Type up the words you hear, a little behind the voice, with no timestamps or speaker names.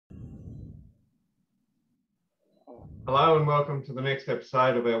Hello and welcome to the next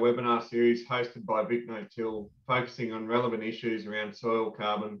episode of our webinar series hosted by Vic No-Till, focusing on relevant issues around soil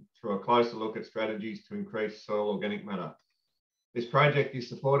carbon through a closer look at strategies to increase soil organic matter. This project is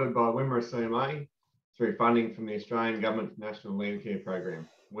supported by Wimmera CMA through funding from the Australian Government's National Landcare program.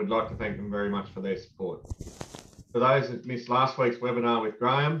 We'd like to thank them very much for their support. For those that missed last week's webinar with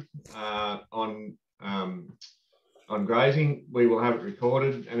Graham on grazing, we will have it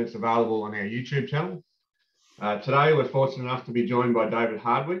recorded and it's available on our YouTube channel. Today, we're fortunate enough to be joined by David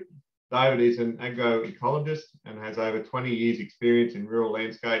Hardwick. David is an agroecologist and has over 20 years experience in rural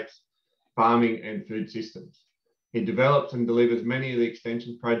landscapes, farming and food systems. He develops and delivers many of the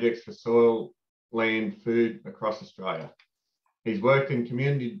extension projects for soil, land, food across Australia. He's worked in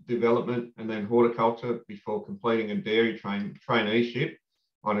community development and then horticulture before completing a dairy traineeship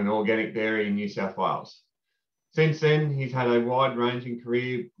on an organic dairy in New South Wales. Since then, he's had a wide-ranging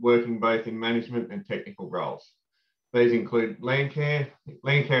career working both in management and technical roles. These include Landcare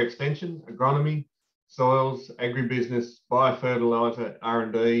extension, agronomy, soils, agribusiness, biofertiliser,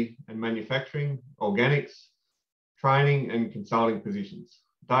 R&D and manufacturing, organics, training and consulting positions.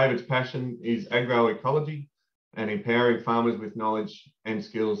 David's passion is agroecology and empowering farmers with knowledge and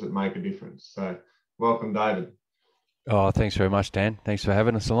skills that make a difference. So welcome, David. Oh, thanks very much, Dan. Thanks for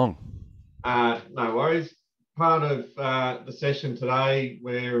having us along. No worries. Part of the session today,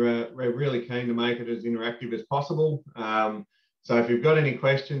 we're really keen to make it as interactive as possible. So if you've got any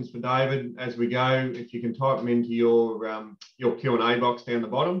questions for David as we go, if you can type them into your Q&A box down the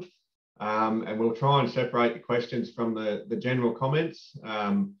bottom, and we'll try and separate the questions from the general comments.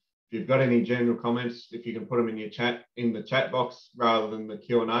 If you've got any general comments, if you can put them in the chat box rather than the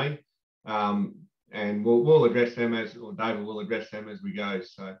Q&A, and we'll address them or David will address them as we go.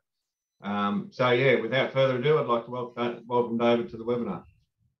 So yeah, without further ado, I'd like to welcome David to the webinar.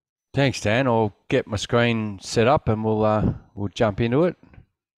 Thanks, Dan. I'll get my screen set up and we'll jump into it.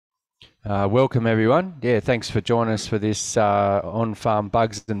 Welcome, everyone. Yeah, thanks for joining us for this on-farm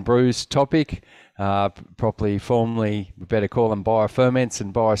bugs and brews topic. Formally, we better call them bioferments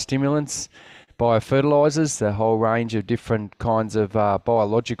and biostimulants, biofertilizers, the whole range of different kinds of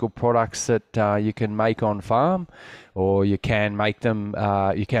biological products that you can make on farm, or you can make them,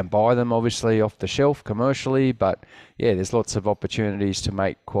 you can buy them obviously off the shelf commercially, but yeah, there's lots of opportunities to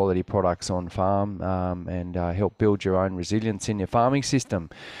make quality products on farm and help build your own resilience in your farming system.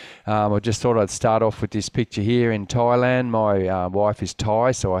 I just thought I'd start off with this picture here in Thailand. My wife is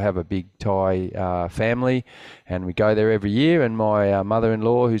Thai, so I have a big Thai family and we go there every year, and my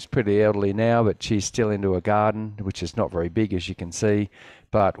mother-in-law, who's pretty elderly now, but she's still into a garden, which is not very big as you can see.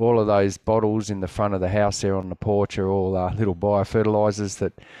 But all of those bottles in the front of the house there on the porch are all little biofertilizers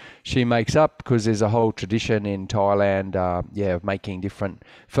that she makes up, because there's a whole tradition in Thailand, of making different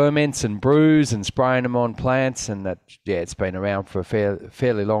ferments and brews and spraying them on plants, and that, it's been around for a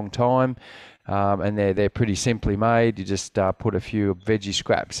fairly long time. And they're pretty simply made. You just put a few veggie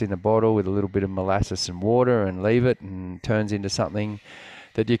scraps in a bottle with a little bit of molasses and water and leave it, and it turns into something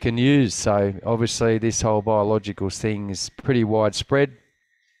that you can use. So obviously this whole biologicals thing is pretty widespread.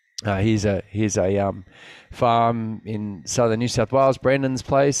 Here's a farm in southern New South Wales, Brendan's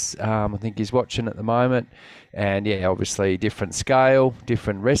place. I think he's watching at the moment, and yeah, obviously different scale,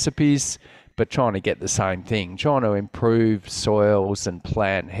 different recipes, but trying to get the same thing, trying to improve soils and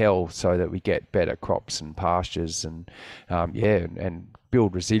plant health so that we get better crops and pastures, and and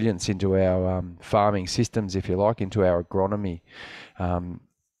build resilience into our farming systems, if you like, into our agronomy.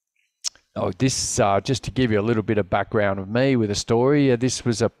 Just to give you a little bit of background of me with a story. This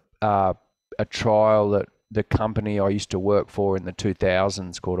was a trial that the company I used to work for in the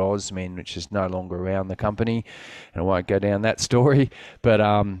 2000s called Osmin, which is no longer around, the company, and I won't go down that story. But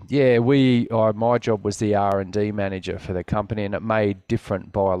my job was the R&D manager for the company, and it made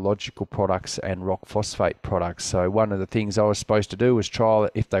different biological products and rock phosphate products. So one of the things I was supposed to do was trial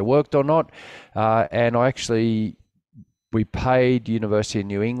if they worked or not, and we paid University of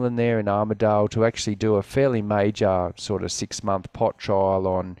New England there in Armidale to actually do a fairly major sort of 6-month pot trial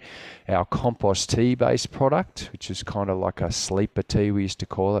on our compost tea based product, which is kind of like a sleeper tea, we used to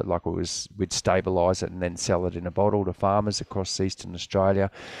call it. Like we'd stabilise it and then sell it in a bottle to farmers across Eastern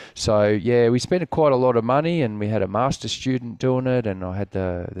Australia. So yeah, we spent quite a lot of money, and we had a master's student doing it, and I had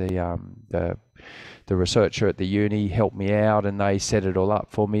the researcher at the uni helped me out, and they set it all up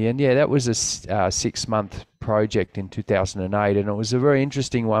for me. And yeah, that was a 6-month project in 2008, and it was a very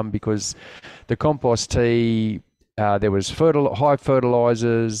interesting one because the compost tea, there was high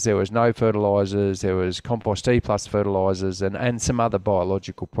fertilizers, there was no fertilizers, there was compost tea plus fertilizers, and some other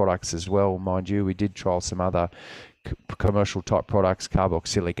biological products as well. Mind you, we did trial some other commercial type products,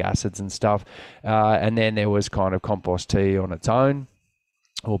 carboxylic acids and stuff. And then there was kind of compost tea on its own,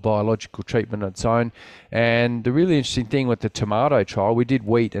 or biological treatment on its own. And the really interesting thing with the tomato trial, we did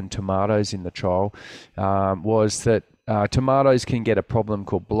wheat and tomatoes in the trial, was that tomatoes can get a problem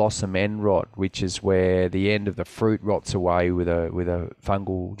called blossom end rot, which is where the end of the fruit rots away with a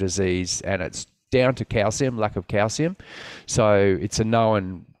fungal disease, and it's down to calcium, lack of calcium. So it's a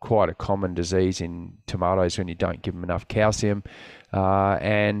known, quite a common disease in tomatoes when you don't give them enough calcium.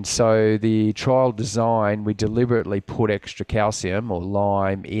 And so the trial design, we deliberately put extra calcium or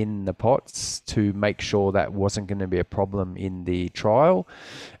lime in the pots to make sure that wasn't going to be a problem in the trial.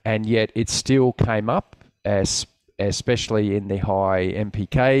 And yet it still came up, especially in the high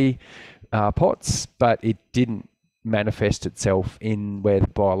NPK pots, but it didn't manifest itself in where the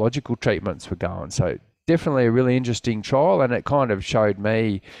biological treatments were going. So definitely a really interesting trial, and it kind of showed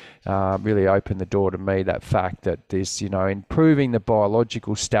me, really opened the door to me, that fact that this, improving the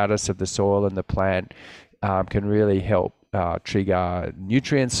biological status of the soil and the plant can really help trigger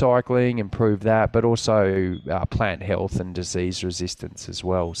nutrient cycling, improve that, but also plant health and disease resistance as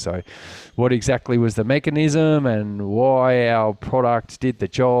well. So what exactly was the mechanism and why our product did the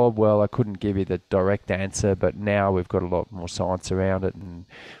job? Well, I couldn't give you the direct answer, but now we've got a lot more science around it and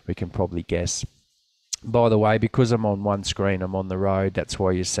we can probably guess. By the way, because I'm on one screen, I'm on the road. That's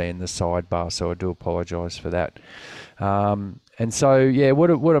why you're seeing the sidebar, so I do apologise for that. And so, yeah, what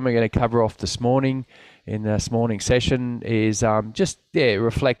am I going to cover off this morning in this morning's session is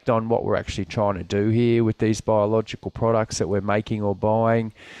reflect on what we're actually trying to do here with these biological products that we're making or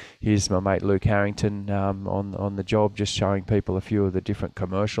buying. Here's my mate Luke Harrington on the job, just showing people a few of the different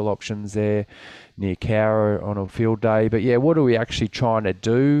commercial options there near Cowra on a field day. But yeah, what are we actually trying to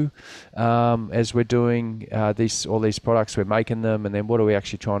do as we're doing all these products, we're making them, and then what are we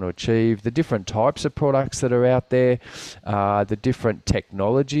actually trying to achieve? The different types of products that are out there, the different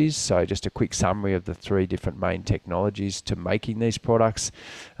technologies. So just a quick summary of the 3 different main technologies to making these products,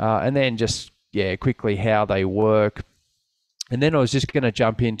 and then just quickly how they work. And then I was just going to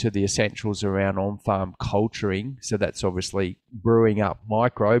jump into the essentials around on-farm culturing. So that's obviously brewing up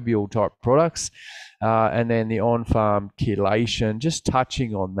microbial type products. And then the on-farm chelation, just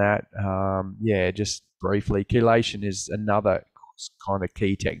touching on that. Just briefly. Chelation is another kind of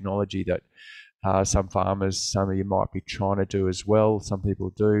key technology that some farmers, some of you might be trying to do as well. Some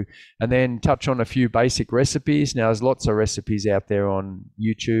people do. And then touch on a few basic recipes. Now, there's lots of recipes out there on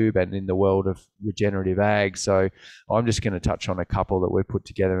YouTube and in the world of regenerative ag. So I'm just going to touch on a couple that we put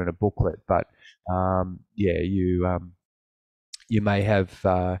together in a booklet. But you may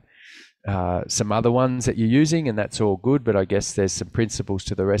have some other ones that you're using, and that's all good, but I guess there's some principles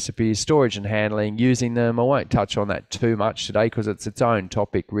to the recipes, storage and handling, using them. I won't touch on that too much today because it's its own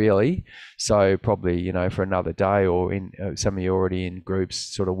topic really, so probably for another day, or in some of you already in groups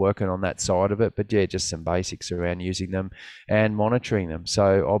sort of working on that side of it. But yeah, just some basics around using them and monitoring them.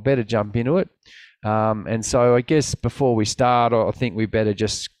 So I'll better jump into it, and so I guess before we start, I think we better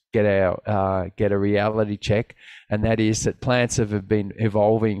just get a reality check, and that is that plants have been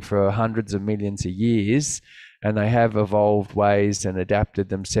evolving for hundreds of millions of years, and they have evolved ways and adapted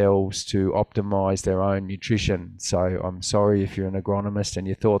themselves to optimize their own nutrition. So I'm sorry if you're an agronomist and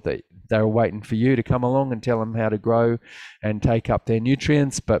you thought that they were waiting for you to come along and tell them how to grow and take up their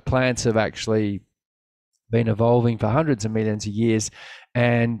nutrients, but plants have actually been evolving for hundreds of millions of years,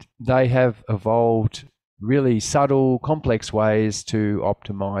 and they have evolved really subtle, complex ways to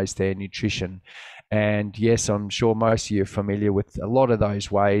optimize their nutrition. And yes, I'm sure most of you are familiar with a lot of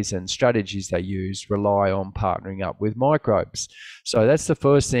those ways, and strategies they use rely on partnering up with microbes. So that's the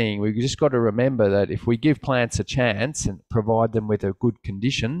first thing. We've just got to remember that if we give plants a chance and provide them with a good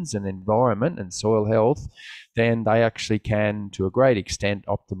conditions and environment and soil health, then they actually can, to a great extent,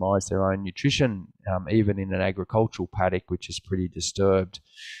 optimize their own nutrition, even in an agricultural paddock, which is pretty disturbed.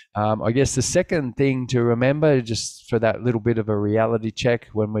 I guess the second thing to remember, just for that little bit of a reality check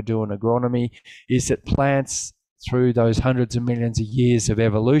when we're doing agronomy, is that plants, through those hundreds of millions of years of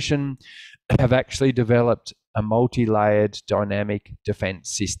evolution, have actually developed a multi-layered dynamic defense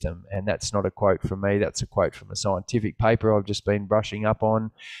system. And that's not a quote from me, that's a quote from a scientific paper I've just been brushing up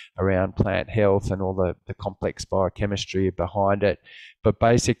on around plant health and all the complex biochemistry behind it. But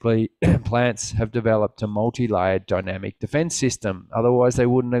basically, plants have developed a multi-layered dynamic defense system. Otherwise, they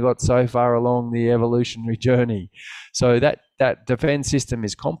wouldn't have got so far along the evolutionary journey. So that defense system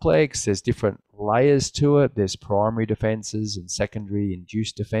is complex. There's different layers to it. There's primary defenses and secondary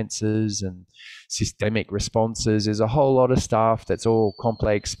induced defenses and systemic responses. There's a whole lot of stuff that's all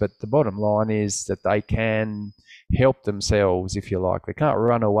complex, but the bottom line is that they can help themselves, if you like. They can't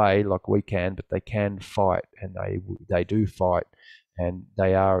run away like we can, but they can fight, and they do fight, and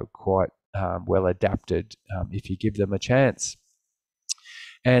they are quite well adapted if you give them a chance.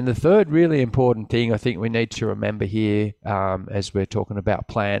 And the third really important thing I think we need to remember here as we're talking about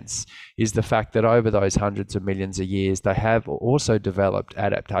plants is the fact that over those hundreds of millions of years, they have also developed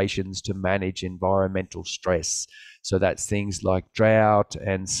adaptations to manage environmental stress. So that's things like drought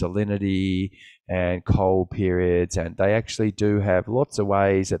and salinity and cold periods, and they actually do have lots of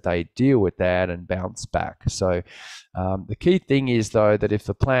ways that they deal with that and bounce back. So the key thing is, though, that if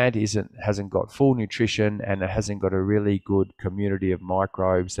the plant hasn't got full nutrition and it hasn't got a really good community of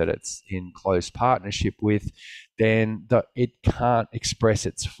microbes that it's in close partnership with, then it can't express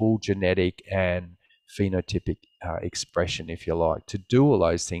its full genetic and phenotypic expression, if you like, to do all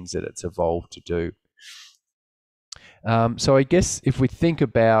those things that it's evolved to do. So I guess if we think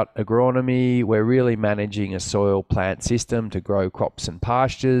about agronomy, we're really managing a soil plant system to grow crops and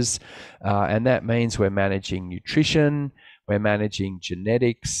pastures, and that means we're managing nutrition, we're managing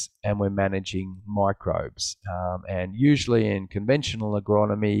genetics, and we're managing microbes. And usually in conventional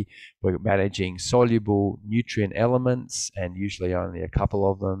agronomy, we're managing soluble nutrient elements, and usually only a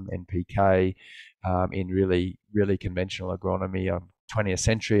couple of them, NPK. In really conventional agronomy, 20th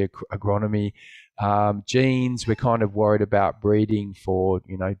century agronomy. Genes, we're kind of worried about breeding for,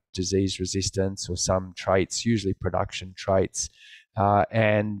 disease resistance or some traits, usually production traits.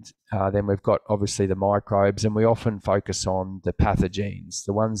 And then we've got obviously the microbes, and we often focus on the pathogens,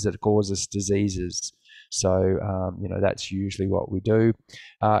 the ones that cause us diseases. So, that's usually what we do.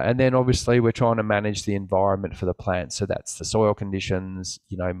 And then obviously we're trying to manage the environment for the plant. So that's the soil conditions,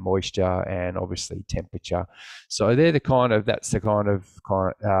 moisture, and obviously temperature. So they're that's the kind of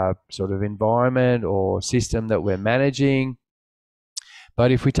sort of environment or system that we're managing. But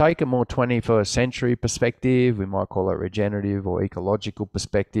if we take a more 21st century perspective, we might call it regenerative or ecological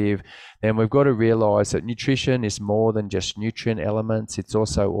perspective, then we've got to realize that nutrition is more than just nutrient elements. It's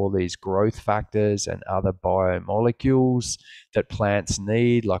also all these growth factors and other biomolecules that plants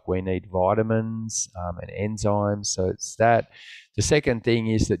need, like we need vitamins and enzymes. So it's that. The second thing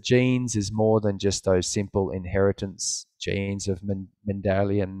is that genes is more than just those simple inheritance genes of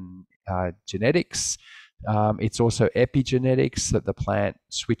Mendelian genetics. It's also epigenetics, that the plant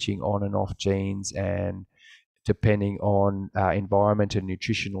switching on and off genes, and depending on environment and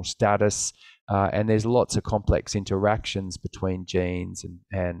nutritional status. And there's lots of complex interactions between genes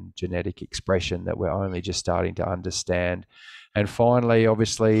and genetic expression that we're only just starting to understand. And finally,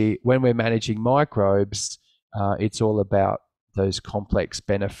 obviously, when we're managing microbes, it's all about those complex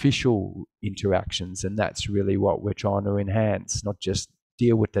beneficial interactions. And that's really what we're trying to enhance, not just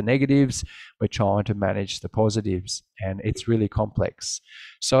deal with the negatives, we're trying to manage the positives, and it's really complex.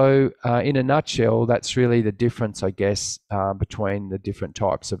 So in a nutshell, that's really the difference, I guess, between the different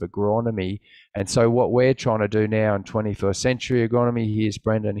types of agronomy. And so what we're trying to do now in 21st century agronomy, here's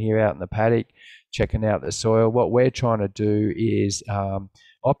Brendan here out in the paddock checking out the soil. What we're trying to do is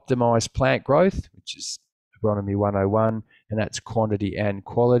optimize plant growth, which is agronomy 101, and that's quantity and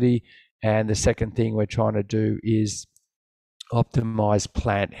quality. And the second thing we're trying to do is optimize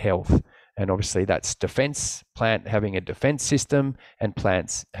plant health, and obviously that's defense, plant having a defense system, and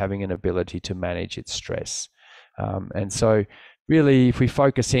plants having an ability to manage its stress. And so really, if we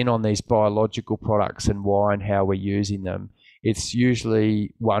focus in on these biological products and why and how we're using them, it's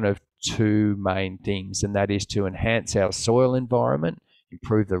usually one of two main things, and that is to enhance our soil environment,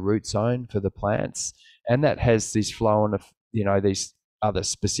 improve the root zone for the plants, and that has this flow on of these other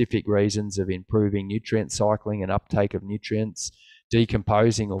specific reasons of improving nutrient cycling and uptake of nutrients,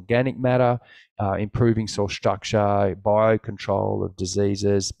 decomposing organic matter, improving soil structure, biocontrol of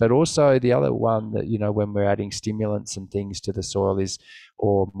diseases. But also the other one that, when we're adding stimulants and things to the soil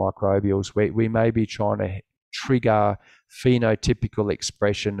or microbials, we may be trying to trigger phenotypical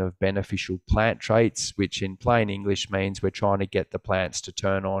expression of beneficial plant traits, which in plain English means we're trying to get the plants to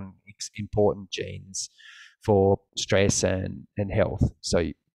turn on important genes for stress and health.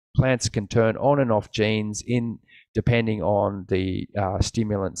 So plants can turn on and off genes depending on the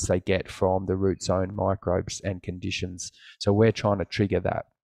stimulants they get from the root zone microbes and conditions. So we're trying to trigger that.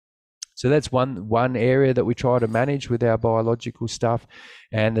 So that's one area that we try to manage with our biological stuff.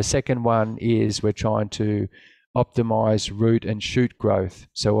 And the second one is we're trying to optimize root and shoot growth.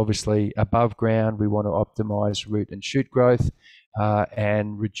 So obviously above ground, we want to optimize root and shoot growth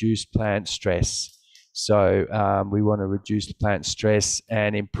and reduce plant stress. So we want to reduce plant stress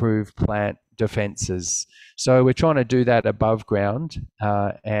and improve plant defenses. So we're trying to do that above ground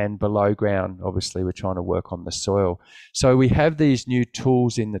and below ground. Obviously, we're trying to work on the soil. So we have these new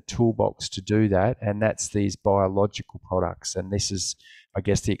tools in the toolbox to do that, and that's these biological products. And this is, I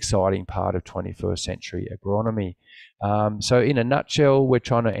guess, the exciting part of 21st century agronomy. So in a nutshell, we're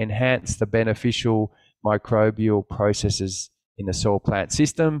trying to enhance the beneficial microbial processes in the soil plant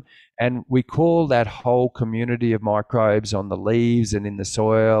system. And we call that whole community of microbes on the leaves and in the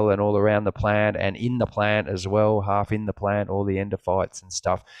soil and all around the plant and in the plant as well, half in the plant, all the endophytes and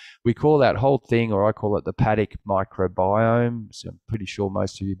stuff. We call that whole thing, or I call it the paddock microbiome. So I'm pretty sure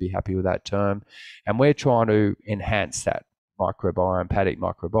most of you would be happy with that term. And we're trying to enhance that microbiome, paddock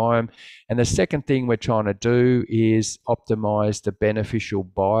microbiome. And the second thing we're trying to do is optimize the beneficial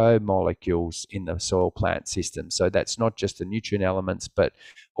biomolecules in the soil plant system. So that's not just the nutrient elements, but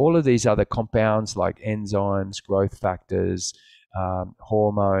all of these other compounds like enzymes, growth factors,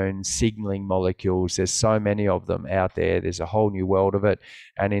 hormones, signaling molecules. There's so many of them out there. There's a whole new world of it.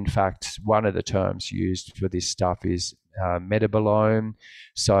 And in fact, one of the terms used for this stuff is metabolome,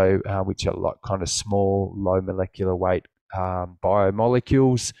 so which are like kind of small, low molecular weight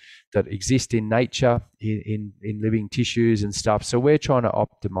biomolecules that exist in nature, in living tissues and stuff. So we're trying to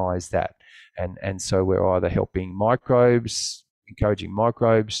optimize that. And so we're either helping microbes, encouraging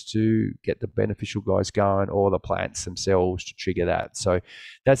microbes to get the beneficial guys going, or the plants themselves to trigger that. So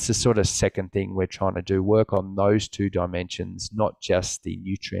that's the sort of second thing we're trying to do, work on those two dimensions, not just the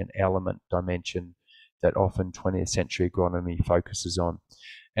nutrient element dimension that often 20th century agronomy focuses on.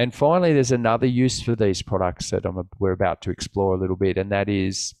 And finally, there's another use for these products that we're about to explore a little bit, and that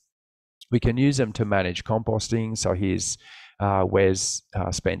is we can use them to manage composting. So here's Wes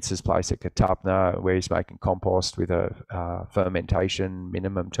Spencer's place at Katupna, where he's making compost with a fermentation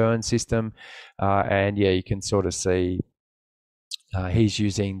minimum turn system. And yeah, you can sort of see he's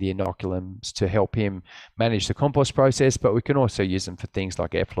using the inoculums to help him manage the compost process, but we can also use them for things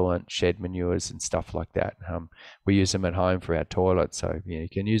like effluent, shed manures and stuff like that. We use them at home for our toilets, so you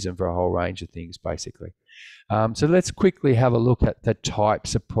can use them for a whole range of things basically. So let's quickly have a look at the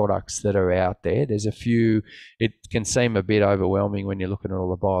types of products that are out there. There's a few. It can seem a bit overwhelming when you're looking at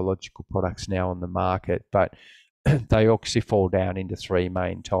all the biological products now on the market, but they actually fall down into three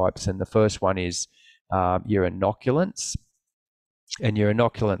main types. And the first one is your inoculants. And your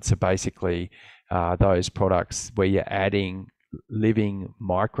inoculants are basically those products where you're adding living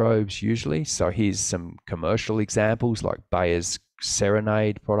microbes usually. So here's some commercial examples like Bayer's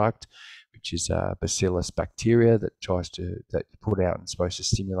Serenade product, which is a bacillus bacteria that you put out and supposed to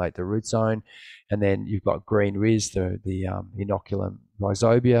stimulate the root zone. And then you've got Green Riz, the inoculum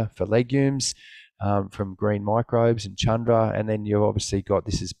rhizobia for legumes. From Green Microbes and Chandra. And then you've obviously got,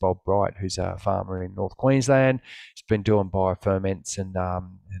 this is Bob Bright, who's a farmer in North Queensland. He's been doing bioferments and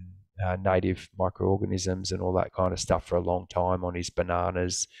native microorganisms and all that kind of stuff for a long time on his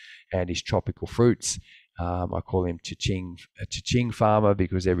bananas and his tropical fruits. I call him a cha-ching farmer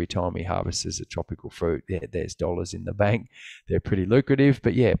because every time he harvests a tropical fruit, there's dollars in the bank. They're pretty lucrative.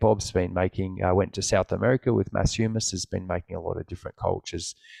 But yeah, Bob's been making, went to South America with Mass Humus, has been making a lot of different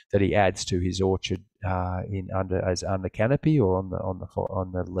cultures that he adds to his orchard as under canopy or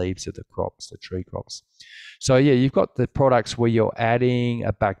on the leaves of the crops, the tree crops. So yeah, you've got the products where you're adding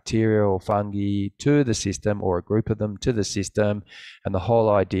a bacteria or fungi to the system, or a group of them to the system, and the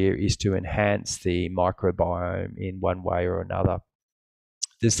whole idea is to enhance the microbiome in one way or another.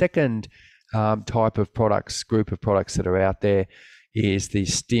 The second type of products, group of products that are out there, is the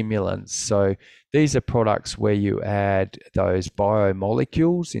stimulants. So these are products where you add those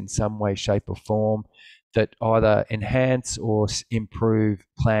biomolecules in some way, shape or form that either enhance or improve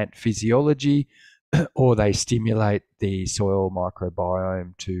plant physiology, or they stimulate the soil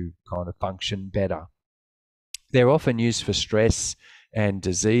microbiome to kind of function better. They're often used for stress and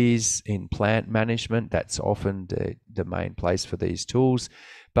disease in plant management. That's often the main place for these tools.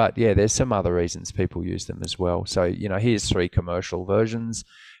 But yeah, there's some other reasons people use them as well. So, here's three commercial versions.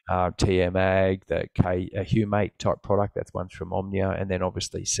 TM Ag, the Humate type product, that's one from Omnia, and then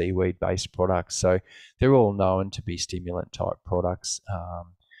obviously seaweed based products. So they're all known to be stimulant type products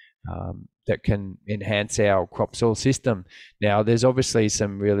that can enhance our crop soil system. Now, there's obviously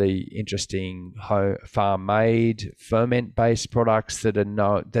some really interesting farm-made ferment-based products that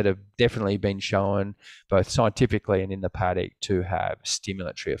have definitely been shown both scientifically and in the paddock to have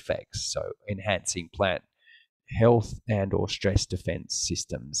stimulatory effects, so enhancing plant health and or stress defense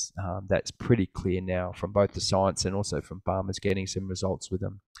systems. That's pretty clear now from both the science and also from farmers getting some results with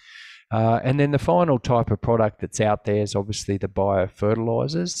them. And then the final type of product that's out there is obviously the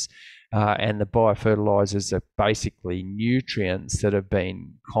biofertilizers. And the biofertilizers are basically nutrients that have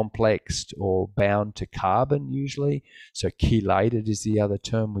been complexed or bound to carbon usually. So chelated is the other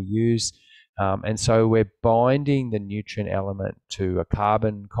term we use. And so we're binding the nutrient element to a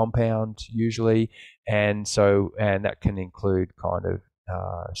carbon compound usually. And that can include kind of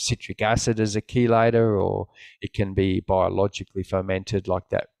citric acid as a chelator, or it can be biologically fermented like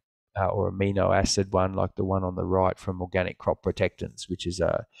that, or amino acid one like the one on the right from Organic Crop Protectants, which is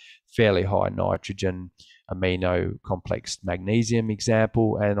a fairly high nitrogen amino complex magnesium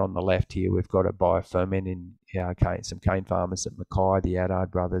example. And on the left here, we've got a bioferment in some cane farmers that Mackay, the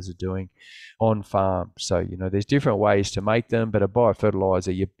Adard brothers, are doing on farm. So, there's different ways to make them, but a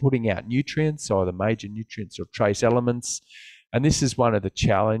biofertilizer, you're putting out nutrients, either major nutrients or trace elements. And this is one of the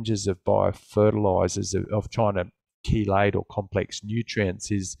challenges of biofertilizers of trying to chelate or complex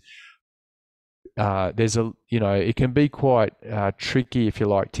nutrients is it can be quite tricky, if you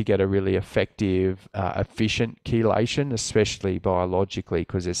like, to get a really effective, efficient chelation, especially biologically,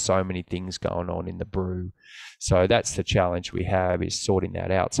 because there's so many things going on in the brew. So that's the challenge we have, is sorting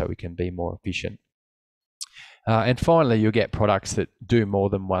that out so we can be more efficient. And finally, you'll get products that do more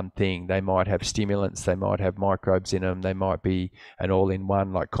than one thing. They might have stimulants, they might have microbes in them, they might be an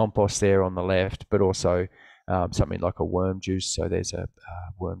all-in-one like compost there on the left, but also something like a worm juice. So there's a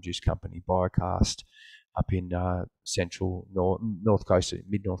worm juice company, Biocast, up in central north coast,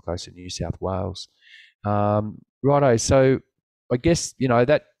 mid-north coast of New South Wales. Righto, so I guess,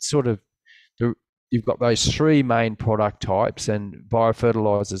 that sort of, you've got those three main product types, and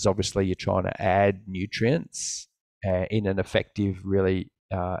biofertilizers, obviously you're trying to add nutrients in an effective, really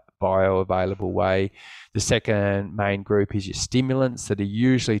bioavailable way. The second main group is your stimulants that are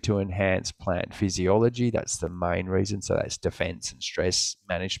usually to enhance plant physiology. That's the main reason. So that's defense and stress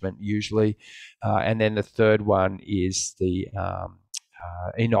management usually. And then the third one is the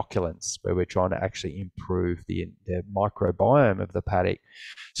inoculants, where we're trying to actually improve the microbiome of the paddock.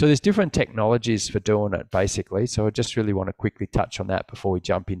 So there's different technologies for doing it, basically. So I just really want to quickly touch on that before we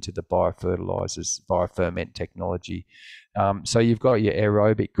jump into the biofertilizers, bioferment technology. So you've got your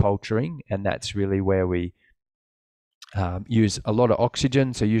aerobic culturing, and that's really where we use a lot of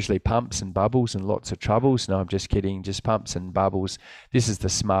oxygen, so usually pumps and bubbles and lots of troubles. No, I'm just kidding, just pumps and bubbles. This is the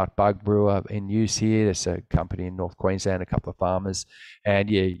Smart Bug Brewer in use here. There's a company in North Queensland, a couple of farmers, and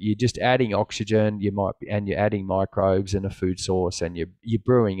you're just adding oxygen, and you're adding microbes and a food source, and you're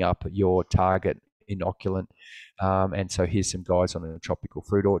brewing up your target inoculant. And so here's some guys on a tropical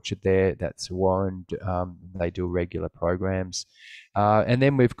fruit orchard there. That's Warren. They do regular programs. And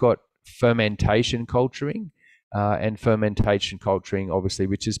then we've got fermentation culturing. And fermentation culturing, obviously,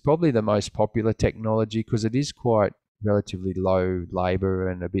 which is probably the most popular technology because it is quite relatively low labor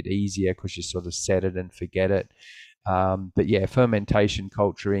and a bit easier because you sort of set it and forget it. But yeah, fermentation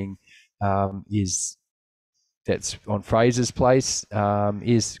culturing that's on Fraser's place,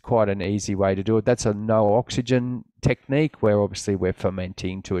 is quite an easy way to do it. That's a no oxygen technique where obviously we're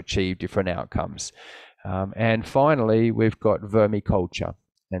fermenting to achieve different outcomes. And finally, we've got vermiculture.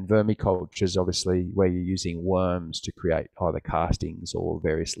 And vermiculture is obviously where you're using worms to create either castings or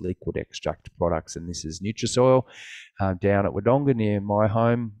various liquid extract products. And this is Nutrisoil down at Wodonga near my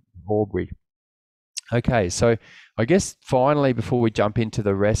home, Albury. Okay, so I guess finally, before we jump into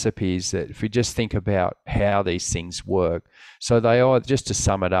the recipes, that if we just think about how these things work, so they are, just to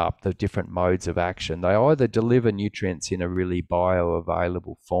sum it up, the different modes of action, they either deliver nutrients in a really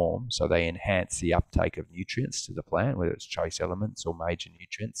bioavailable form, so they enhance the uptake of nutrients to the plant, whether it's trace elements or major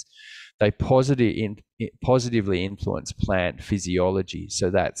nutrients. They positively influence plant physiology,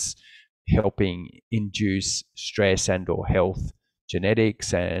 so that's helping induce stress and or health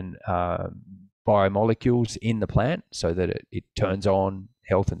genetics and biomolecules in the plant so that it turns on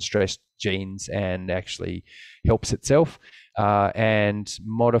health and stress genes and actually helps itself, and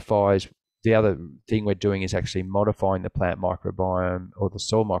modifies. The other thing we're doing is actually modifying the plant microbiome or the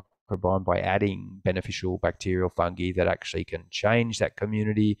soil microbiome by adding beneficial bacterial fungi that actually can change that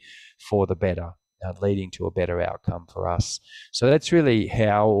community for the better, leading to a better outcome for us. So that's really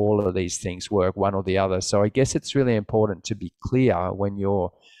how all of these things work, one or the other. So I guess it's really important to be clear when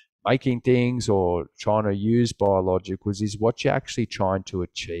you're making things or trying to use biologicals is what you're actually trying to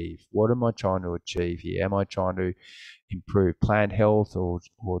achieve. What am I trying to achieve here? Am I trying to improve plant health or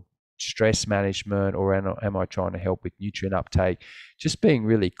stress management, or am I trying to help with nutrient uptake? Just being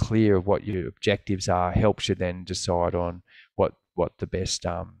really clear of what your objectives are helps you then decide on what the best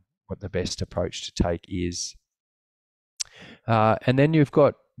approach to take is. And then you've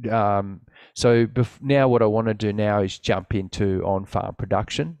got, now what I want to do now is jump into on-farm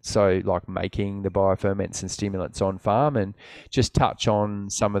production. So like making the bioferments and stimulants on farm, and just touch on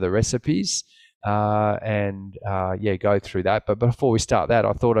some of the recipes yeah, go through that. But before we start that,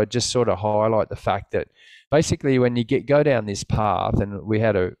 I thought I'd just sort of highlight the fact that basically when you go down this path, and we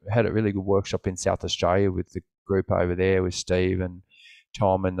had a really good workshop in South Australia with the group over there with Steve and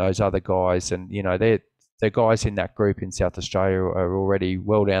Tom and those other guys, and you know, the guys in that group in South Australia are already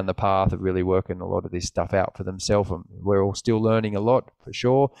well down the path of really working a lot of this stuff out for themselves, and we're all still learning a lot for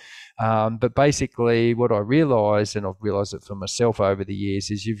sure. But basically what I realized, and I've realized it for myself over the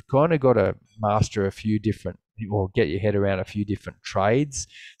years, is you've kind of got to master a few different, or get your head around a few different trades.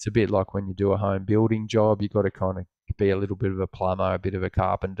 It's a bit like when you do a home building job, you've got to kind of be a little bit of a plumber, a bit of a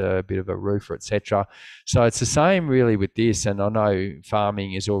carpenter, a bit of a roofer, etc. So it's the same really with this. And I know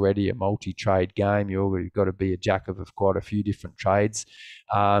farming is already a multi-trade game. You've got to be a jack of quite a few different trades.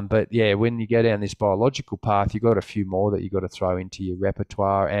 But yeah, when you go down this biological path, you've got a few more that you've got to throw into your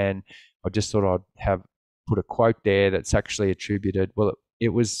repertoire. And I just thought I'd have put a quote there that's actually attributed. Well, it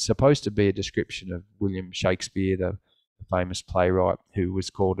was supposed to be a description of William Shakespeare, the famous playwright, who was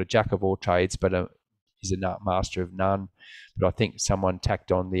called a jack of all trades, but he's a master of none. But I think someone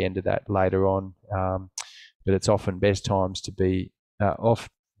tacked on the end of that later on. But it's often best times to be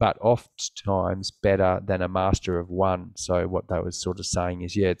oft times better than a master of one. So what they was sort of saying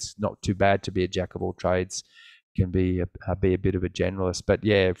is, yeah, it's not too bad to be a jack of all trades. Can be a bit of a generalist. But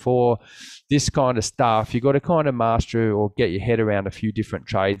yeah, for this kind of stuff, you've got to kind of master or get your head around a few different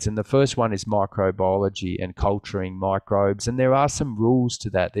trades. And the first one is microbiology and culturing microbes. And there are some rules to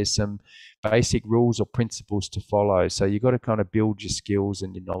that. There's some basic rules or principles to follow. So you've got to kind of build your skills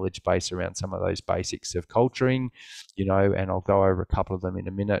and your knowledge base around some of those basics of culturing, you know, and I'll go over a couple of them in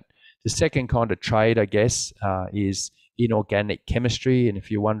a minute. The second kind of trade, I guess, is inorganic chemistry. And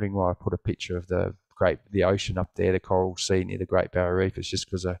if you're wondering why I put a picture of the ocean up there, the coral sea near the Great Barrier Reef, it's just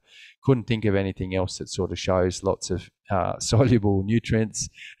because I couldn't think of anything else that sort of shows lots of soluble nutrients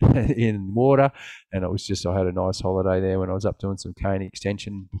in water. And it was just, I had a nice holiday there when I was up doing some cane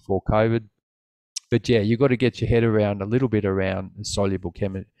extension before COVID. But yeah, you've got to get your head around a little bit around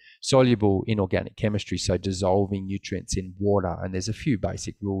soluble inorganic chemistry, so dissolving nutrients in water. And there's a few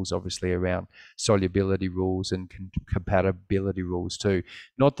basic rules, obviously, around solubility rules and compatibility rules too.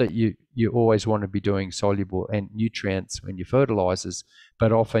 Not that you always want to be doing soluble and nutrients when you fertilizers,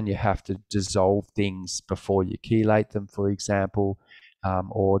 but often you have to dissolve things before you chelate them, for example,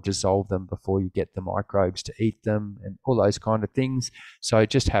 or dissolve them before you get the microbes to eat them, and all those kind of things. So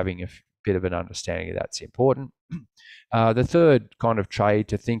just having a bit of an understanding of that's important. The third kind of trade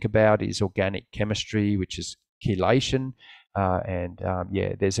to think about is organic chemistry, which is chelation.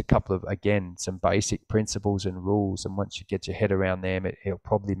 Yeah, there's a couple of, again, some basic principles and rules. And once you get your head around them, it'll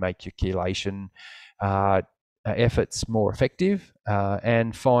probably make your chelation efforts more effective.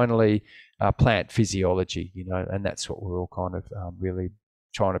 And finally, plant physiology, you know, and that's what we're all kind of really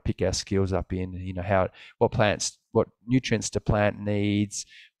trying to pick our skills up in, you know, what nutrients the plant needs,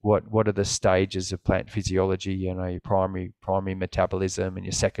 what are the stages of plant physiology, you know, your primary metabolism and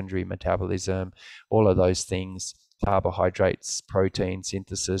your secondary metabolism, all of those things, carbohydrates, protein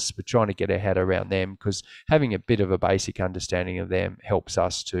synthesis. We're trying to get our head around them, because having a bit of a basic understanding of them helps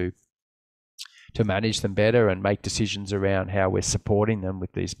us to manage them better and make decisions around how we're supporting them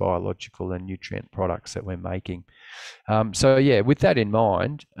with these biological and nutrient products that we're making. So yeah, with that in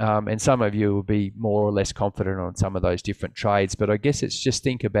mind, and some of you will be more or less confident on some of those different trades, but I guess it's just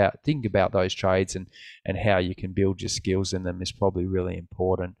think about those trades and how you can build your skills in them is probably really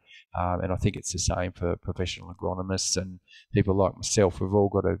important. And I think it's the same for professional agronomists and people like myself. We've all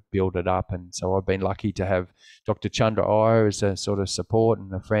got to build it up. And so I've been lucky to have Dr. Chandra Iyer as a sort of support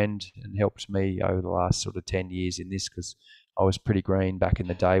and a friend, and helped me over the last sort of 10 years in this, because I was pretty green back in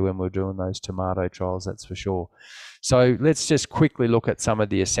the day when we were doing those tomato trials, that's for sure. So let's just quickly look at some of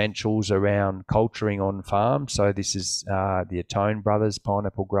the essentials around culturing on farm. So this is the Atone brothers,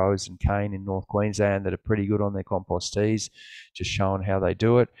 pineapple growers and cane in North Queensland, that are pretty good on their compostees, just showing how they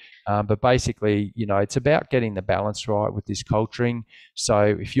do it. But basically, you know, it's about getting the balance right with this culturing. So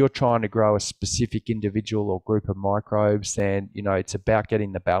if you're trying to grow a specific individual or group of microbes, then, you know, it's about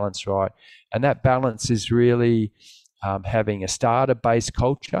getting the balance right. And that balance is really having a starter-based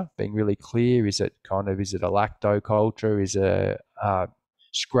culture, being really clear. Is it a lacto culture? Is it a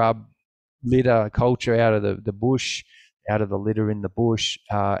scrub litter culture out of the bush, out of the litter in the bush,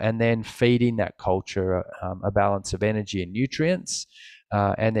 and then feeding that culture a balance of energy and nutrients,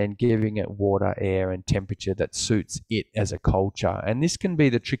 and then giving it water, air, and temperature that suits it as a culture. And this can be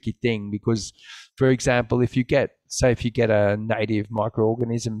the tricky thing, because, for example, if you get say if you get a native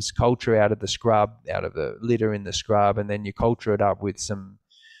microorganisms culture out of the scrub, out of the litter in the scrub, and then you culture it up with some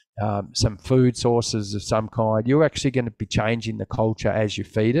food sources of some kind, you're actually going to be changing the culture as you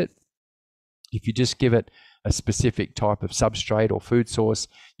feed it. If you just give it a specific type of substrate or food source,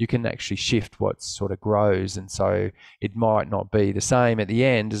 you can actually shift what sort of grows, and so it might not be the same at the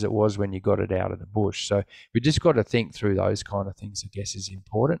end as it was when you got it out of the bush. So we just got to think through those kind of things, I guess, is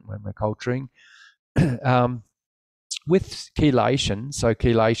important when we're culturing. With chelation, so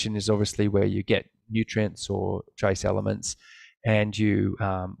chelation is obviously where you get nutrients or trace elements, and you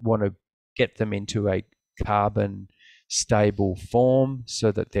want to get them into a carbon stable form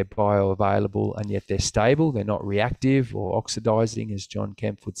so that they're bioavailable and yet they're stable. They're not reactive or oxidizing, as John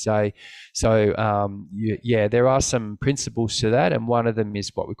Kemp would say. So yeah, there are some principles to that, and one of them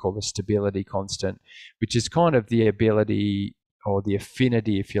is what we call the stability constant, which is kind of the ability or the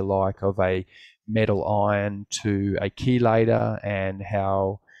affinity, if you like, of a metal ion to a chelator, and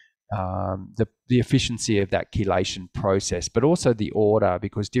how the efficiency of that chelation process, but also the order,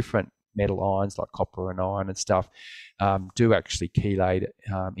 because different metal ions like copper and iron and stuff do actually chelate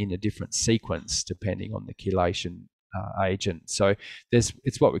in a different sequence depending on the chelation agent. So it's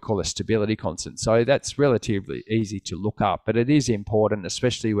what we call a stability constant. So that's relatively easy to look up, but it is important,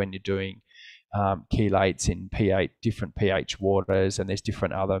 especially when you're doing chelates in pH, different pH waters, and there's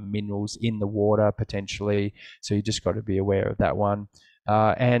different other minerals in the water potentially. So you just got to be aware of that one.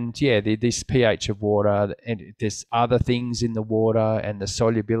 And yeah, this pH of water, and there's other things in the water, and the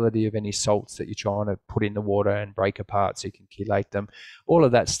solubility of any salts that you're trying to put in the water and break apart so you can chelate them. All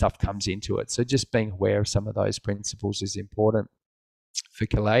of that stuff comes into it. So just being aware of some of those principles is important for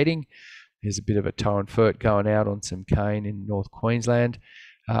chelating. There's a bit of a tow and fert going out on some cane in North Queensland.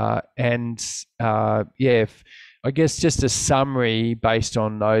 Yeah, I guess just a summary based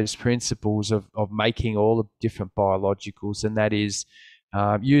on those principles of making all the different biologicals, and that is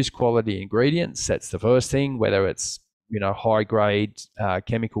use quality ingredients. That's the first thing, whether it's high grade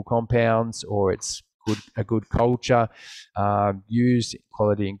chemical compounds or it's a good culture. Use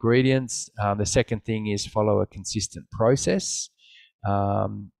quality ingredients. The second thing is follow a consistent process.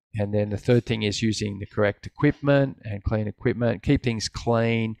 And then the third thing is using the correct equipment and clean equipment, keep things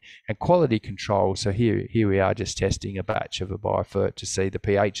clean, and quality control. So here we are just testing a batch of a biofert to see the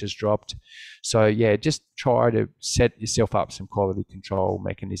pH has dropped. So yeah, just try to set yourself up some quality control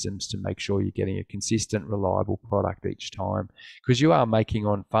mechanisms to make sure you're getting a consistent, reliable product each time, because you are making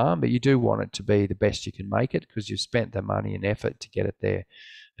on farm, but you do want it to be the best you can make it because you've spent the money and effort to get it there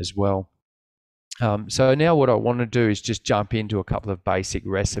as well. So now what I want to do is just jump into a couple of basic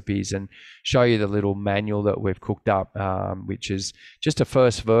recipes and show you the little manual that we've cooked up, which is just a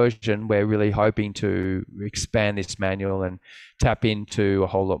first version. We're really hoping to expand this manual and tap into a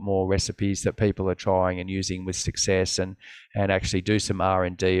whole lot more recipes that people are trying and using with success, and actually do some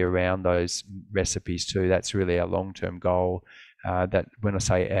R&D around those recipes too. That's really our long-term goal. That when I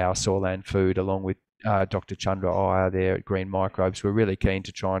say our Sourland Food, along with Dr. Chandra Iyer there at Green Microbes, we're really keen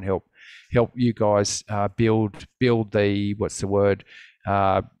to try and help you guys build the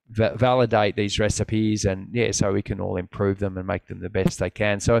validate these recipes, and yeah, so we can all improve them and make them the best they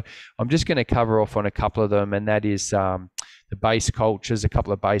can. So I'm just going to cover off on a couple of them, and that is the base cultures, a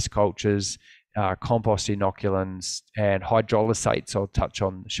couple of base cultures, compost inoculants, and hydrolysates. I'll touch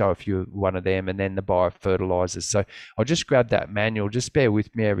on, show a few, one of them, and then the biofertilizers. So I'll just grab that manual. Just bear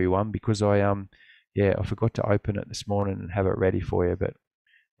with me, everyone, because I forgot to open it this morning and have it ready for you, but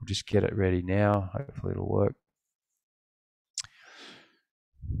we'll just get it ready now. Hopefully it'll work.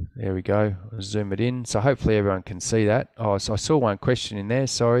 There we go. I'll zoom it in. So hopefully everyone can see that. Oh, so I saw one question in there.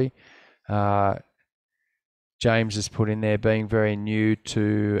 Sorry. James has put in there, being very new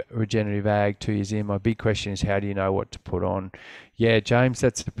to regenerative ag, 2 years in, my big question is, how do you know what to put on? Yeah, James,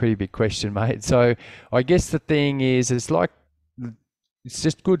 that's a pretty big question, mate. So I guess the thing is, it's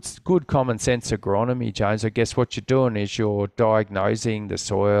just good common sense agronomy, James. I guess what you're doing is you're diagnosing the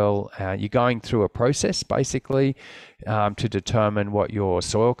soil. You're going through a process basically to determine what your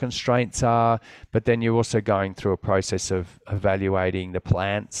soil constraints are, but then you're also going through a process of evaluating the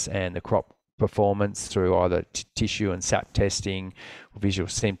plants and the crop performance through either tissue and sap testing, visual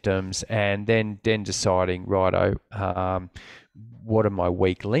symptoms, and then deciding, righto, what are my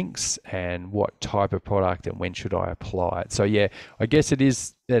weak links and what type of product and when should I apply it. So yeah, I guess it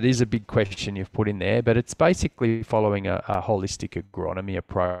is that is a big question you've put in there, but it's basically following a holistic agronomy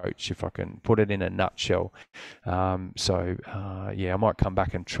approach, if I can put it in a nutshell. Yeah, I might come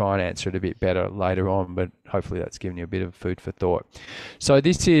back and try and answer it a bit better later on, but hopefully that's given you a bit of food for thought. So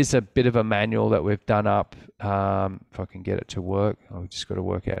this is a bit of a manual that we've done up. If I can get it to work, I've just got to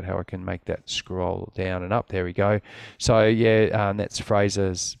work out how I can make that scroll down and up. There we go. So yeah, that's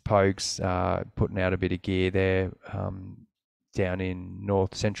Fraser's Pogues putting out a bit of gear there. Down in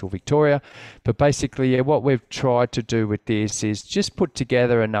north central Victoria. But basically, yeah, what we've tried to do with this is just put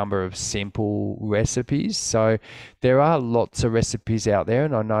together a number of simple recipes. So there are lots of recipes out there,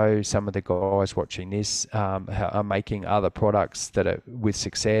 and I know some of the guys watching this are making other products that are with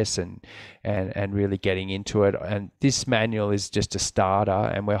success and really getting into it. And this manual is just a starter,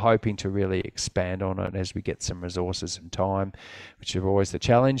 and we're hoping to really expand on it as we get some resources and time, which are always the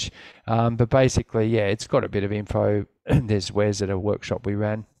challenge. But basically, yeah, it's got a bit of info. There's Wes at a workshop we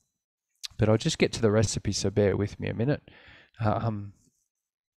ran, but I'll just get to the recipe, so bear with me a minute.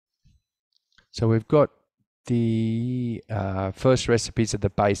 So we've got the first recipes of the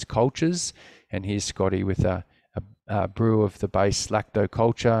base cultures, and here's Scotty with a brew of the base lacto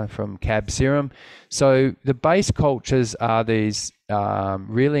culture from cab serum. So the base cultures are these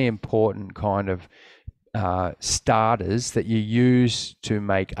really important kind of starters that you use to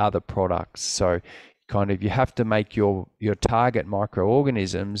make other products. So kind of you have to make your target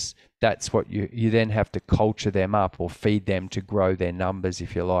microorganisms. That's what you then have to culture them up or feed them to grow their numbers,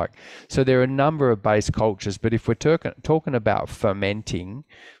 if you like. So there are a number of base cultures, but if we're talking about fermenting,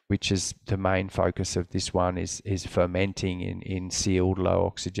 which is the main focus of this one, is fermenting in sealed low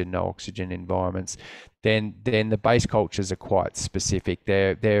oxygen, no oxygen environments, then the base cultures are quite specific.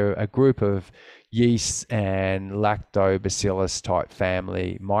 They're a group of yeast and lactobacillus type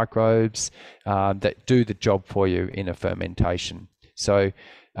family microbes that do the job for you in a fermentation. So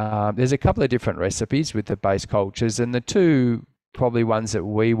there's a couple of different recipes with the base cultures, and the two probably ones that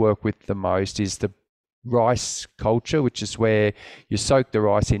we work with the most is the rice culture, which is where you soak the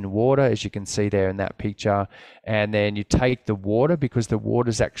rice in water, as you can see there in that picture, and then you take the water, because the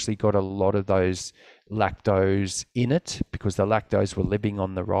water's actually got a lot of those lactose in it, because the lactose were living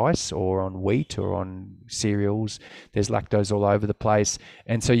on the rice or on wheat or on cereals. There's lactose all over the place,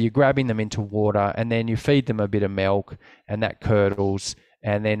 and so you're grabbing them into water, and then you feed them a bit of milk, and that curdles.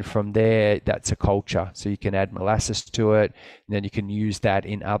 And then from there, that's a culture. So you can add molasses to it, and then you can use that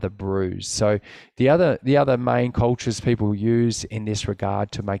in other brews. So the other main cultures people use in this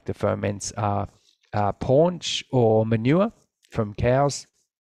regard to make the ferments are paunch or manure from cows.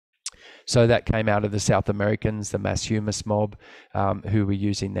 So that came out of the South Americans, the mass humus mob, who were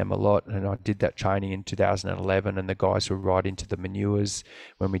using them a lot. And I did that training in 2011, and the guys were right into the manures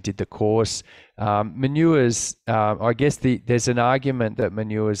when we did the course. Manures, I guess there's an argument that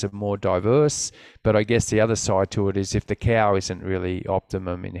manures are more diverse, but I guess the other side to it is if the cow isn't really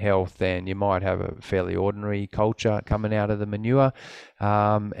optimum in health, then you might have a fairly ordinary culture coming out of the manure.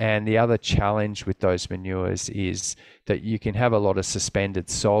 And the other challenge with those manures is that you can have a lot of suspended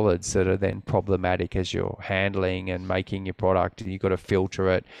solids that are then problematic as you're handling and making your product, and you've got to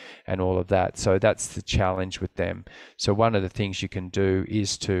filter it and all of that. So that's the challenge with them. So one of the things you can do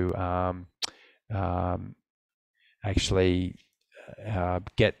is to actually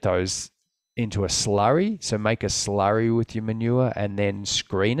get those into a slurry. So make a slurry with your manure and then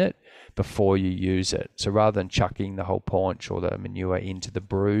screen it before you use it. So rather than chucking the whole paunch or the manure into the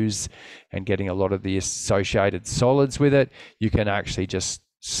brews and getting a lot of the associated solids with it, you can actually just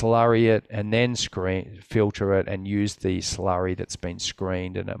slurry it and then filter it and use the slurry that's been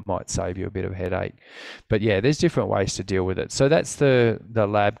screened, and it might save you a bit of headache. But yeah, there's different ways to deal with it. So that's the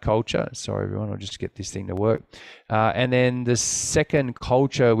lab culture. Sorry everyone, I'll just get this thing to work. And then the second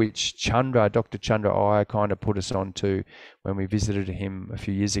culture, which Dr. Chandra Iyer kind of put us on to when we visited him a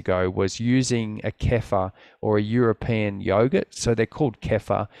few years ago, was using a kefir or a European yogurt. So they're called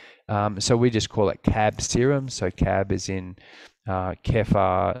kefir. So we just call it cab serum. So cab is in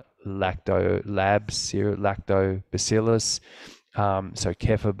kefir lactobacillus, so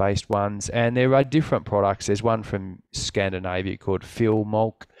kefir based ones. And there are different products. There's one from Scandinavia called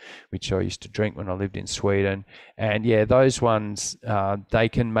Filmolk, which I used to drink when I lived in Sweden. And yeah, those ones, they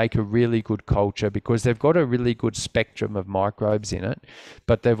can make a really good culture because they've got a really good spectrum of microbes in it,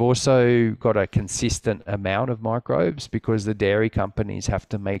 but they've also got a consistent amount of microbes because the dairy companies have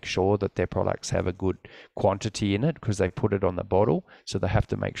to make sure that their products have a good quantity in it because they put it on the bottle. So they have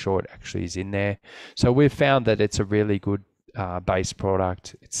to make sure it actually is in there. So we've found that it's a really good base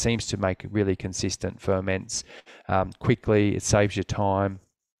product. It seems to make really consistent ferments quickly. It saves you time.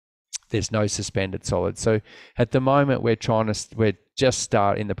 There's no suspended solid. So at the moment, we're just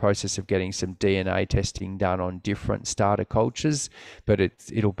in the process of getting some DNA testing done on different starter cultures, but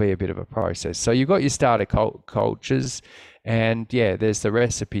it'll be a bit of a process. So you've got your starter cultures, and yeah, there's the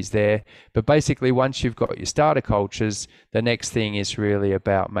recipes there. But basically, once you've got your starter cultures, the next thing is really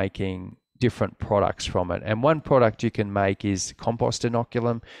about making different products from it. And one product you can make is compost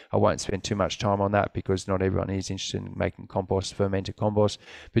inoculum. I won't spend too much time on that because not everyone is interested in making compost, fermented compost,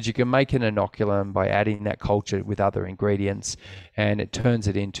 but you can make an inoculum by adding that culture with other ingredients, and it turns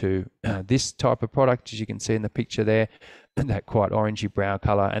it into this type of product, as you can see in the picture there, that quite orangey brown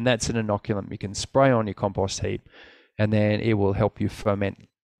color. And that's an inoculum you can spray on your compost heap, and then it will help you ferment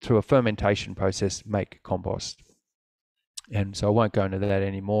through a fermentation process, make compost. And so I won't go into that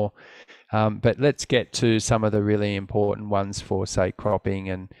anymore. But let's get to some of the really important ones for, say, cropping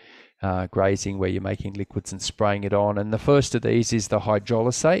and grazing, where you're making liquids and spraying it on. And the first of these is the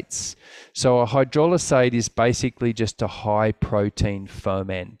hydrolysates. So a hydrolysate is basically just a high protein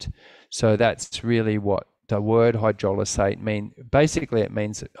ferment. So that's really what the word hydrolysate means. Basically, it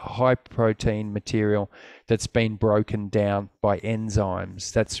means high protein material that's been broken down by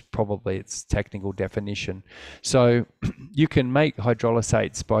enzymes. That's probably its technical definition. So you can make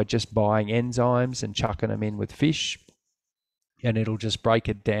hydrolysates by just buying enzymes and chucking them in with fish, and it'll just break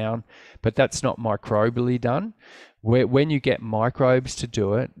it down. But that's not microbially done. When you get microbes to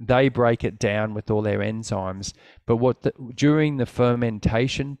do it, they break it down with all their enzymes. But during the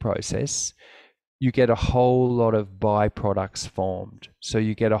fermentation process, you get a whole lot of byproducts formed. So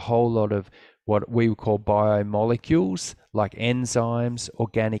you get a whole lot of what we would call biomolecules, like enzymes,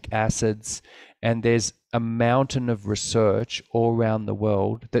 organic acids, and there's a mountain of research all around the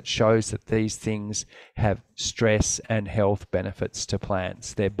world that shows that these things have stress and health benefits to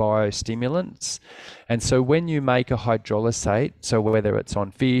plants. They're biostimulants. And so when you make a hydrolysate, so whether it's on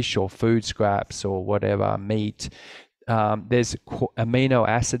fish or food scraps or whatever, meat, there's amino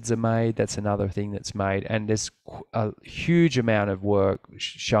acids are made. That's another thing that's made, and there's a huge amount of work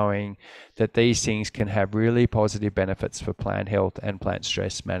showing that these things can have really positive benefits for plant health and plant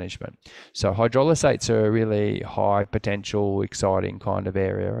stress management. So hydrolysates are a really high potential, exciting kind of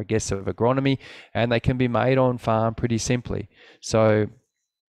area, I guess, of agronomy, and they can be made on farm pretty simply. So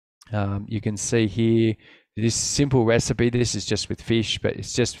you can see here this simple recipe. This is just with fish, but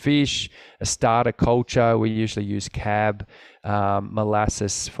it's just fish, a starter culture. We usually use cab,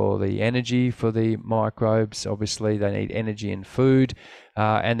 molasses for the energy for the microbes. Obviously, they need energy and food,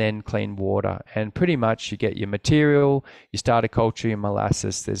 and then clean water. And pretty much you get your material, your starter culture, your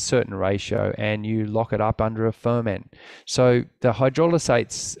molasses. There's a certain ratio, and you lock it up under a ferment. So the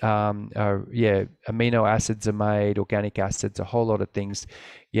hydrolysates, amino acids are made, organic acids, a whole lot of things.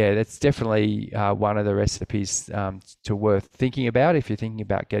 Yeah, that's definitely one of the recipes to worth thinking about if you're thinking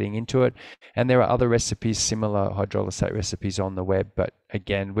about getting into it. And there are other recipes, similar hydrolysate recipes on the web. But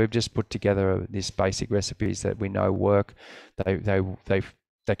again, we've just put together these basic recipes that we know work.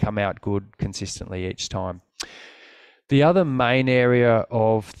 They come out good consistently each time. The other main area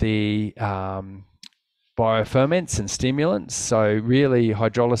of the bioferments and stimulants. So really,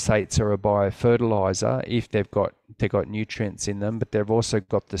 hydrolysates are a biofertilizer if they've got nutrients in them, but they've also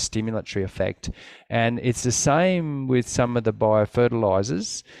got the stimulatory effect. And it's the same with some of the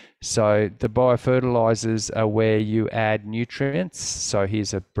biofertilizers. So the biofertilizers are where you add nutrients. So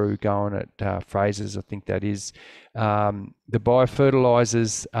here's a brew going at Fraser's, I think that is. The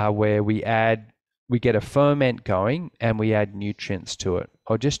biofertilizers are where we get a ferment going and we add nutrients to it.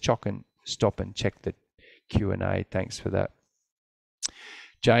 I'll just stop and check the Q&A. Thanks for that.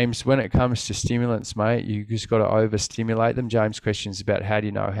 James, when it comes to stimulants, mate, you just got to overstimulate them. James' question is about how do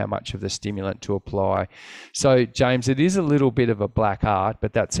you know how much of the stimulant to apply? So, James, it is a little bit of a black art,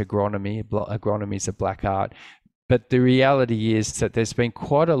 but that's agronomy. Agronomy is a black art. But the reality is that there's been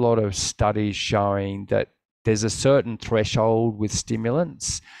quite a lot of studies showing that there's a certain threshold with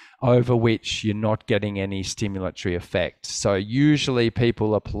stimulants over which you're not getting any stimulatory effect. So usually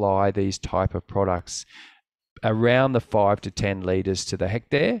people apply these type of products around the 5 to 10 litres to the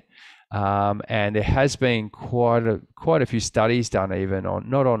hectare. And there has been quite a few studies done, even on,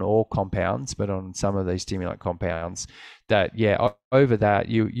 not on all compounds, but on some of these stimulant compounds, that, over that,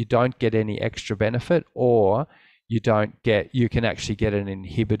 you don't get any extra benefit, or you can actually get an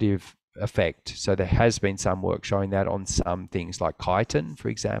inhibitive effect. So there has been some work showing that on some things like chitin, for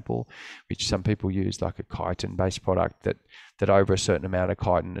example, which some people use, like a chitin-based product that over a certain amount of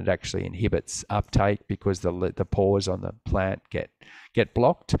chitin, it actually inhibits uptake because the pores on the plant get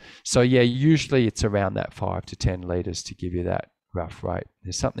blocked. So usually it's around that 5 to 10 litres to give you that rough rate.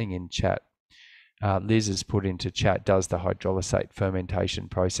 There's something in chat. Liz has put into chat, does the hydrolysate fermentation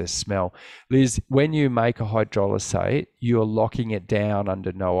process smell? Liz, when you make a hydrolysate, you're locking it down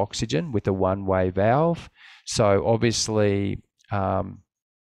under no oxygen with a one-way valve. So obviously,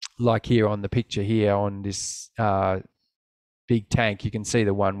 like here on the picture here on this big tank, you can see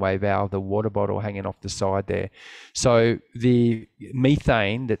the one-way valve, the water bottle hanging off the side there. So the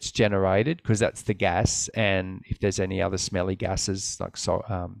methane that's generated, because that's the gas, and if there's any other smelly gases like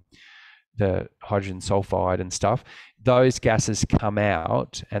the hydrogen sulfide and stuff, those gases come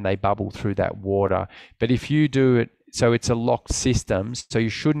out and they bubble through that water. But if you do it, so it's a locked system, so you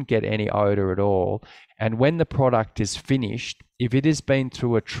shouldn't get any odor at all. And when the product is finished, if it has been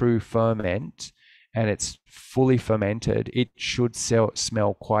through a true ferment and it's fully fermented, it should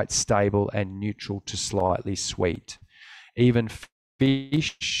smell quite stable and neutral to slightly sweet. Even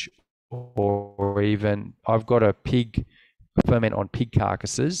fish, or even, I've got a pig ferment on pig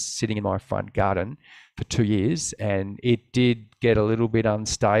carcasses sitting in my front garden for 2 years, and it did get a little bit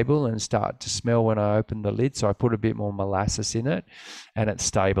unstable and start to smell when I opened the lid, so I put a bit more molasses in it and it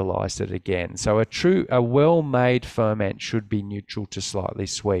stabilized it again. So a well-made ferment should be neutral to slightly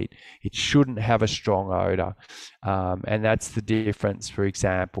sweet. It shouldn't have a strong odor, and that's the difference, for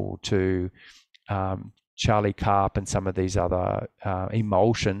example, to Charlie Carp and some of these other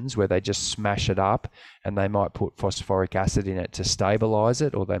emulsions where they just smash it up, and they might put phosphoric acid in it to stabilize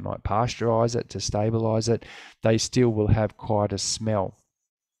it, or they might pasteurize it to stabilize it. They still will have quite a smell.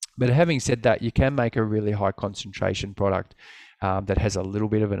 But having said that, you can make a really high concentration product that has a little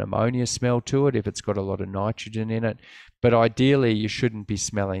bit of an ammonia smell to it if it's got a lot of nitrogen in it. But ideally, you shouldn't be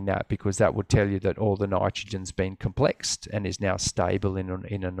smelling that, because that would tell you that all the nitrogen's been complexed and is now stable in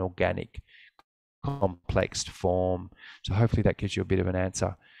an organic complex form. So hopefully that gives you a bit of an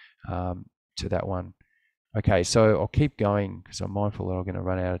answer to that one. Okay, so I'll keep going because I'm mindful that I'm going to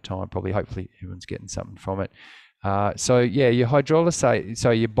run out of time. Probably, hopefully everyone's getting something from it. So yeah, your hydrolysate, so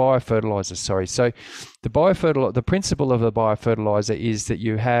your biofertilizers, sorry. So the principle of the biofertilizer is that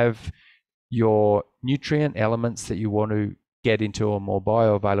you have your nutrient elements that you want to get into a more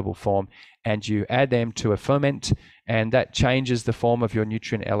bioavailable form, and you add them to a ferment, and that changes the form of your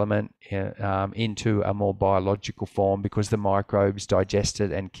nutrient element into a more biological form, because the microbes digest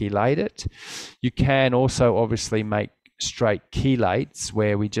it and chelate it. You can also obviously make straight chelates,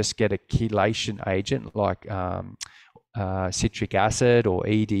 where we just get a chelation agent like citric acid or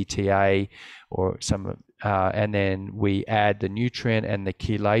EDTA or some, and then we add the nutrient and the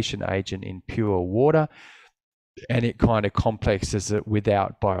chelation agent in pure water, and it kind of complexes it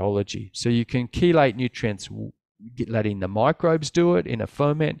without biology. So you can chelate nutrients letting the microbes do it in a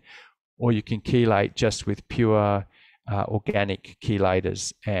ferment, or you can chelate just with pure organic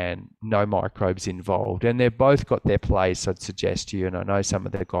chelators and no microbes involved. And they've both got their place, I'd suggest to you. And I know some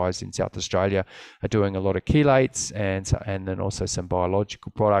of the guys in South Australia are doing a lot of chelates and then also some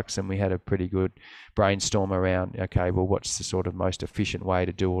biological products. And we had a pretty good brainstorm around, okay, well, what's the sort of most efficient way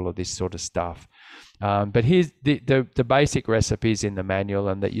to do all of this sort of stuff? But here's the basic recipes in the manual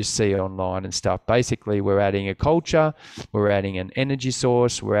and that you see online and stuff. Basically, we're adding a culture, we're adding an energy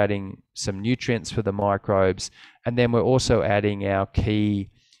source, we're adding some nutrients for the microbes, and then we're also adding our key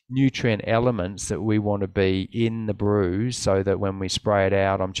nutrient elements that we want to be in the brews, so that when we spray it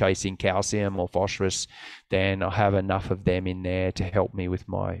out, I'm chasing calcium or phosphorus, then I have enough of them in there to help me with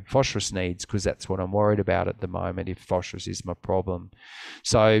my phosphorus needs, because that's what I'm worried about at the moment, if phosphorus is my problem.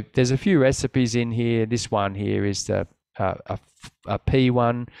 So there's a few recipes in here. This one here is a P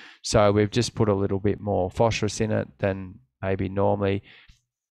one, so we've just put a little bit more phosphorus in it than maybe normally,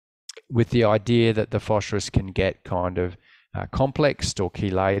 with the idea that the phosphorus can get kind of complexed or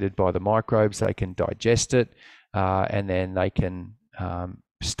chelated by the microbes. They can digest it, and then they can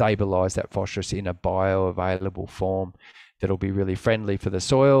stabilize that phosphorus in a bioavailable form that'll be really friendly for the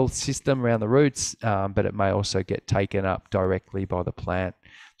soil system around the roots, but it may also get taken up directly by the plant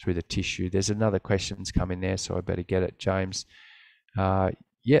through the tissue. There's another question's come in there, so I better get it, James.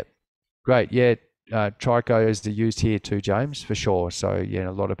 Yep, great. Yeah, trichos are used here too, James, for sure. So yeah,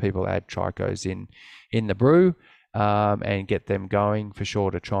 a lot of people add trichos in the brew, and get them going for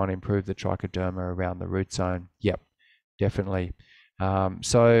sure to try and improve the trichoderma around the root zone. Yep, definitely.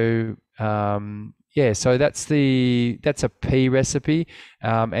 Yeah, so that's a P recipe,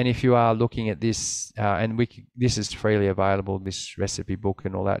 and if you are looking at this, and this is freely available, this recipe book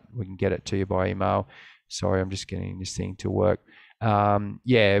and all that, we can get it to you by email. Sorry, I'm just getting this thing to work.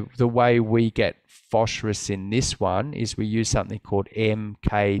 yeah, the way we get phosphorus in this one is we use something called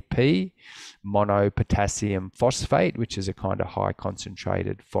MKP, monopotassium phosphate, which is a kind of high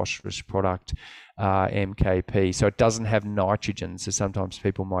concentrated phosphorus product, MKP. So it doesn't have nitrogen. So sometimes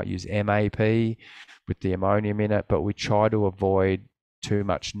people might use MAP with the ammonium in it, but we try to avoid too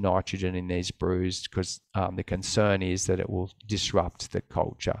much nitrogen in these brews because the concern is that it will disrupt the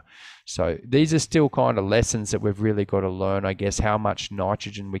culture. So these are still kind of lessons that we've really got to learn, I guess, how much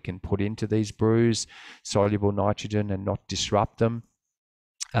nitrogen we can put into these brews, soluble nitrogen, and not disrupt them,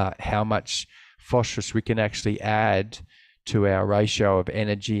 how much phosphorus we can actually add to our ratio of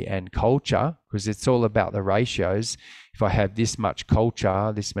energy and culture, because it's all about the ratios. If I have this much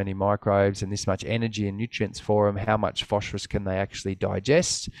culture, this many microbes, and this much energy and nutrients for them, how much phosphorus can they actually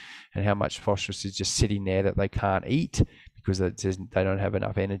digest, and how much phosphorus is just sitting there that they can't eat because they don't have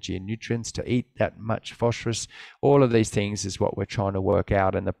enough energy and nutrients to eat that much phosphorus. All of these things is what we're trying to work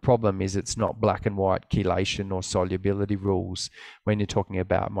out. And the problem is it's not black and white chelation or solubility rules. When you're talking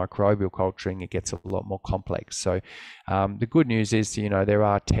about microbial culturing, it gets a lot more complex. So the good news is, you know, there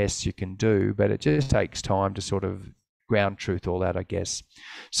are tests you can do, but it just takes time to sort of ground truth all that, I guess.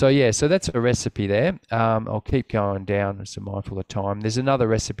 So yeah, so that's a recipe there. I'll keep going down, so mindful of time. There's another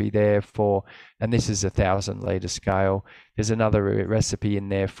recipe there for, and this is 1,000 litre scale. There's another recipe in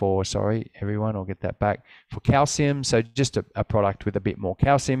there for, sorry everyone, I'll get that back, for calcium. So just a product with a bit more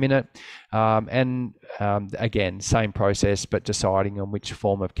calcium in it. Again, same process, but deciding on which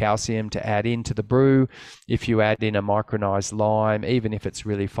form of calcium to add into the brew. If you add in a micronized lime, even if it's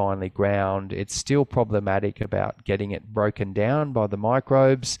really finely ground, it's still problematic about getting it broken down by the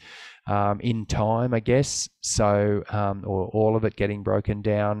microbes in time, I guess. So, or all of it getting broken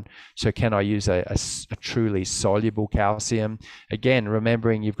down. So can I use a truly soluble calcium? Again,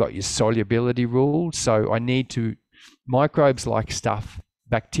 remembering you've got your solubility rules. So I need to, microbes like stuff,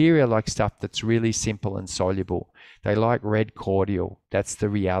 bacteria like stuff that's really simple and soluble. They like red cordial. That's the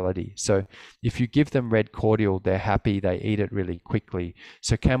reality. So if you give them red cordial, they're happy, they eat it really quickly.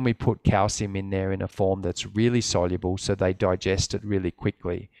 So can we put calcium in there in a form that's really soluble so they digest it really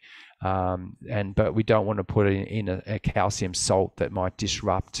quickly? But we don't want to put it in a calcium salt that might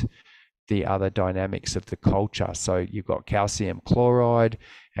disrupt the other dynamics of the culture. So you've got calcium chloride,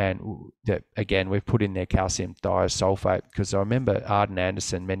 and that again we've put in there calcium thiosulfate, because I remember Arden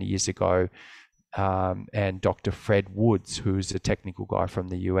Anderson many years ago and Dr. Fred Woods, who's a technical guy from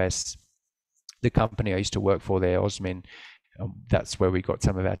the US, the company I used to work for there, Osmin, that's where we got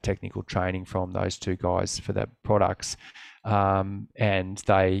some of our technical training from, those two guys for the products. And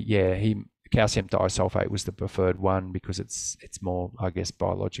calcium thiosulfate was the preferred one because it's more, I guess,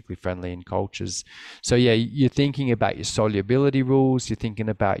 biologically friendly in cultures. So yeah, you're thinking about your solubility rules, you're thinking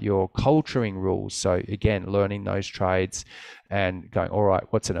about your culturing rules. So again, learning those trades and going, all right,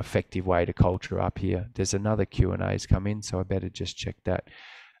 what's an effective way to culture up here? There's another Q&A's come in, so I better just check that.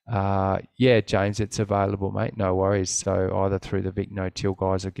 Yeah, James, it's available, mate. No worries. So either through the Vic No-Till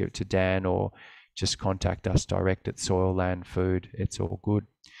guys, or give it to Dan, or just contact us direct at Soil Land Food. It's all good.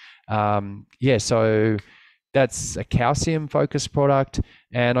 Yeah, so that's a calcium focused product.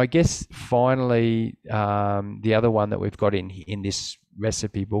 And I guess finally, the other one that we've got in this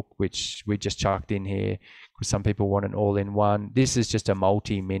recipe book, which we just chucked in here because some people want an all-in-one. This is just a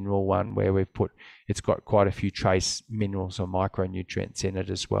multi-mineral one where we've put, it's got quite a few trace minerals or micronutrients in it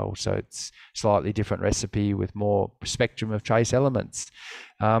as well. So it's slightly different recipe with more spectrum of trace elements.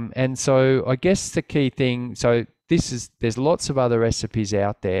 And so I guess the key thing, so there's lots of other recipes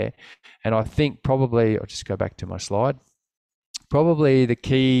out there. And I think probably, I'll just go back to my slide.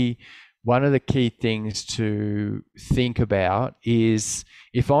 Probably one of the key things to think about is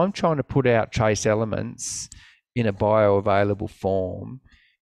if I'm trying to put out trace elements in a bioavailable form,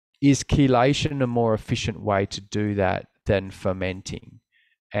 is chelation a more efficient way to do that than fermenting?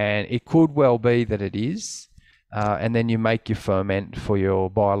 And it could well be that it is. And then you make your ferment for your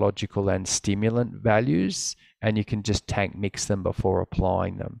biological and stimulant values, and you can just tank mix them before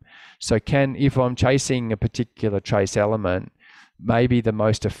applying them. So if I'm chasing a particular trace element, maybe the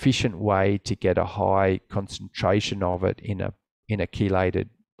most efficient way to get a high concentration of it in a chelated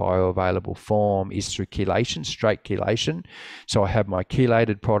bioavailable form is through chelation, straight chelation. So I have my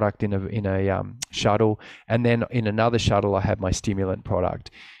chelated product in a shuttle, and then in another shuttle I have my stimulant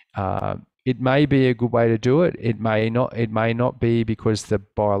product. It may be a good way to do it. It may not be, because the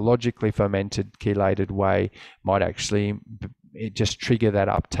biologically fermented chelated way might actually just trigger that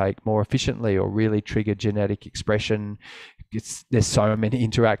uptake more efficiently, or really trigger genetic expression, there's so many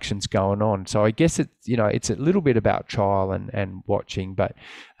interactions going on. So I guess it's a little bit about trial and watching, but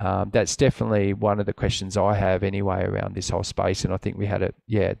that's definitely one of the questions I have anyway around this whole space. And I think we had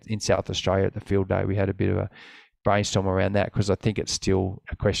in South Australia at the field day, we had a bit of a brainstorm around that, because I think it's still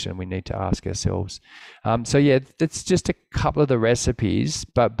a question we need to ask ourselves. So yeah, that's just a couple of the recipes,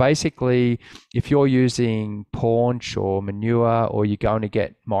 but basically if you're using paunch or manure, or you're going to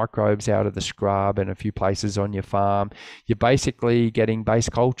get microbes out of the scrub and a few places on your farm, you're basically getting base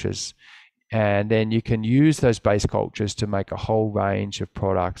cultures. And then you can use those base cultures to make a whole range of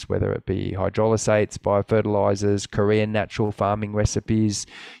products, whether it be hydrolysates, biofertilizers, Korean natural farming recipes,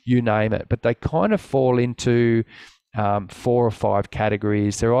 you name it. But they kind of fall into 4 or 5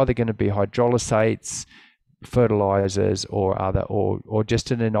 categories. They're either going to be hydrolysates, fertilizers, or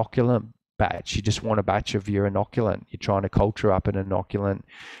just an inoculant batch. You just want a batch of your inoculant. You're trying to culture up an inoculant.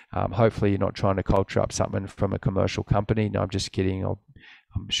 Hopefully you're not trying to culture up something from a commercial company. No, I'm just kidding.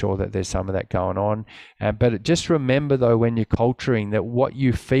 I'm sure that there's some of that going on. But just remember, though, when you're culturing, that what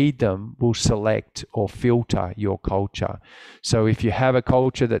you feed them will select or filter your culture. So if you have a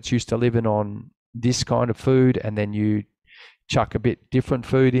culture that's used to living on this kind of food, and then you chuck a bit different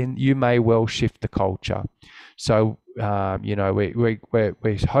food in, you may well shift the culture. So, we're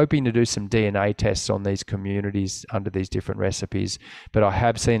hoping to do some DNA tests on these communities under these different recipes. But I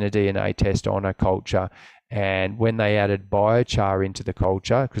have seen a DNA test on a culture, and when they added biochar into the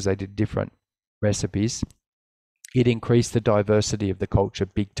culture, because they did different recipes, it increased the diversity of the culture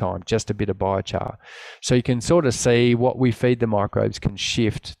big time, just a bit of biochar. So you can sort of see what we feed the microbes can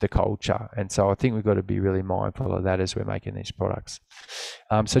shift the culture. And so I think we've got to be really mindful of that as we're making these products.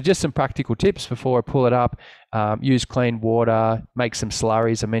 So just some practical tips before I pull it up. Use clean water, make some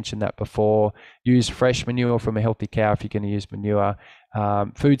slurries. I mentioned that before. Use fresh manure from a healthy cow if you're going to use manure.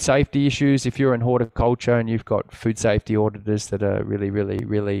 Food safety issues. If you're in horticulture and you've got food safety auditors that are really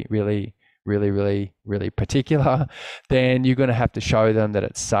particular, then you're going to have to show them that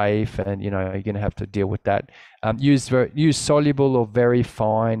it's safe, and you're going to have to deal with that. Use soluble or very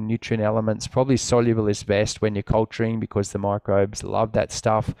fine nutrient elements. Probably soluble is best when you're culturing, because the microbes love that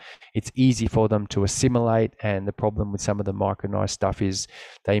stuff. It's easy for them to assimilate, and the problem with some of the micronized stuff is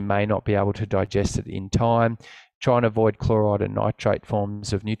they may not be able to digest it in time. Try and avoid chloride and nitrate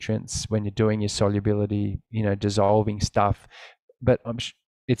forms of nutrients when you're doing your solubility, dissolving stuff. But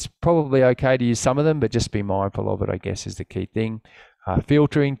it's probably okay to use some of them, but just be mindful of it, I guess, is the key thing.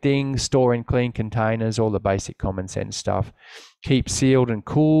 Filtering things, store in clean containers, all the basic common sense stuff. Keep sealed and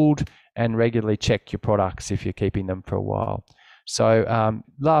cooled, and regularly check your products if you're keeping them for a while. So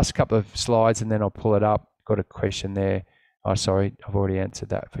last couple of slides, and then I'll pull it up. Got a question there. Oh, sorry, I've already answered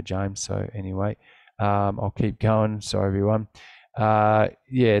that for James. So anyway, I'll keep going. Sorry, everyone. I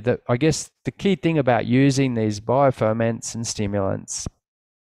guess the key thing about using these bioferments and stimulants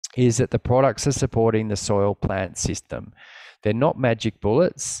is that the products are supporting the soil plant system. They're not magic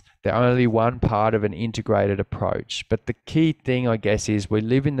bullets. They're only one part of an integrated approach. But the key thing, I guess, is we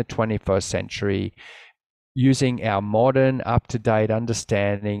live in the 21st century using our modern, up-to-date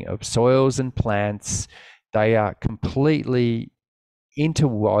understanding of soils and plants. They are completely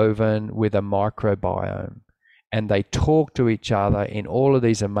interwoven with a microbiome, and they talk to each other in all of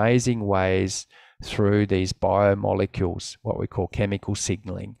these amazing ways through these biomolecules, what we call chemical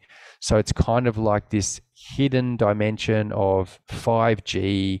signaling. So it's kind of like this hidden dimension of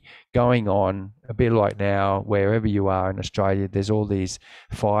 5G going on, a bit like now, wherever you are in Australia, there's all these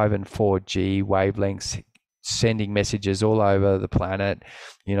 5 and 4G wavelengths sending messages all over the planet.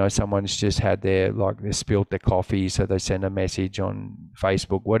 Someone's just had they spilled their coffee, so they send a message on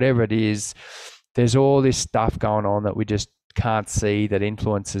Facebook, whatever it is. There's all this stuff going on that we just can't see, that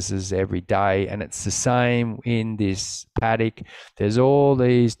influences us every day. And it's the same in this paddock. There's all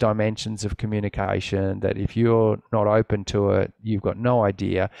these dimensions of communication that if you're not open to it, you've got no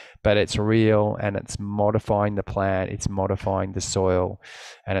idea, but it's real, and it's modifying the plant, it's modifying the soil,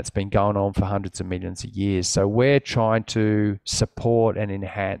 and it's been going on for hundreds of millions of years. So we're trying to support and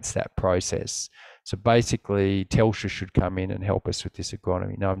enhance that process. So basically, Telstra should come in and help us with this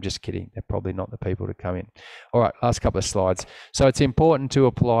agronomy. No, I'm just kidding. They're probably not the people to come in. All right, last couple of slides. So it's important to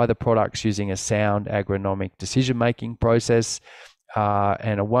apply the products using a sound agronomic decision-making process.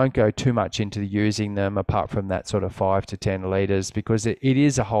 And I won't go too much into using them apart from that sort of 5 to 10 litres, because it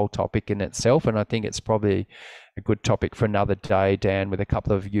is a whole topic in itself. And I think it's probably a good topic for another day, Dan, with a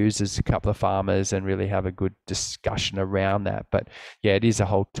couple of users, a couple of farmers, and really have a good discussion around that. But yeah, it is a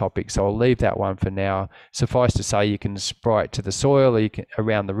whole topic. So I'll leave that one for now. Suffice to say, you can spray it to the soil, or you can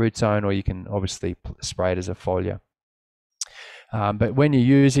around the root zone, or you can obviously spray it as a foliar. But when you're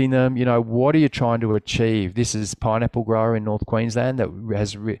using them, what are you trying to achieve? This is pineapple grower in North Queensland that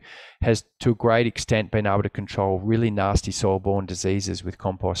has to a great extent been able to control really nasty soil-borne diseases with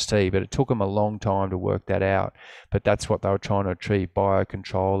compost tea, but it took them a long time to work that out. But that's what they were trying to achieve,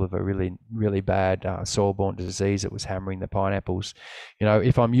 biocontrol of a really, really bad soil-borne disease that was hammering the pineapples.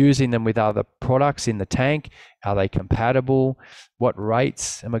 If I'm using them with other products in the tank, are they compatible? What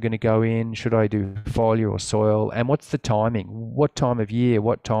rates am I going to go in? Should I do foliar or soil? And what's the timing? What time of year,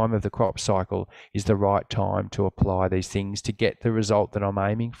 what time of the crop cycle is the right time to apply these things to get the result that I'm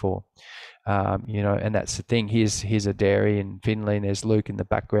aiming for? And that's the thing. Here's a dairy in Finley, and there's Luke in the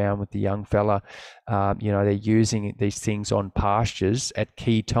background with the young fella. They're using these things on pastures at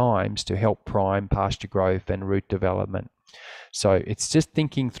key times to help prime pasture growth and root development. So it's just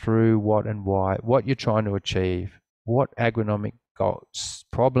thinking through what and why, what you're trying to achieve, what agronomic goals,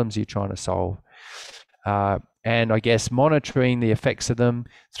 problems you're trying to solve. And I guess monitoring the effects of them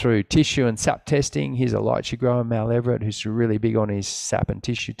through tissue and sap testing. Here's a lychee grower, Mal Everett, who's really big on his sap and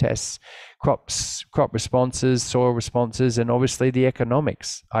tissue tests, crop responses, soil responses, and obviously the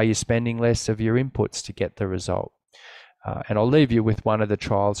economics. Are you spending less of your inputs to get the result? And I'll leave you with one of the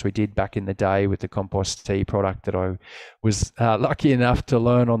trials we did back in the day with the compost tea product that I was lucky enough to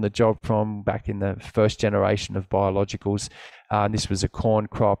learn on the job from back in the first generation of biologicals. This was a corn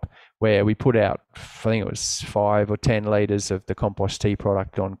crop where we put out, I think it was 5 or 10 litres of the compost tea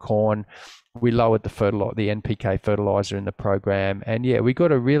product on corn. We lowered the NPK fertiliser in the program. And yeah, we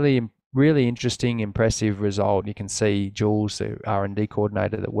got a really interesting, impressive result. You can see Jules, the R&D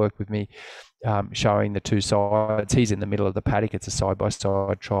coordinator that worked with me, showing the two sides. He's in the middle of the paddock. It's a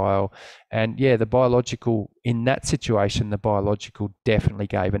side-by-side trial. And yeah, in that situation, the biological definitely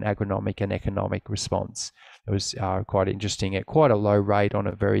gave an agronomic and economic response. It was quite interesting at quite a low rate on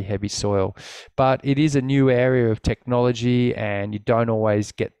a very heavy soil. But it is a new area of technology, and you don't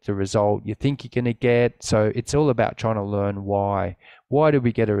always get the result you think you're going to get. So it's all about trying to learn why. Why did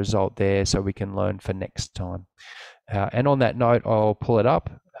we get a result there so we can learn for next time? And on that note, I'll pull it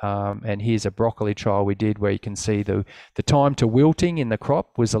up. And here's a broccoli trial we did where you can see the time to wilting in the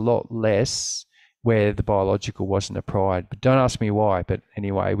crop was a lot less where the biological wasn't applied. But don't ask me why. But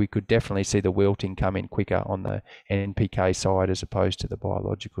anyway, we could definitely see the wilting come in quicker on the NPK side as opposed to the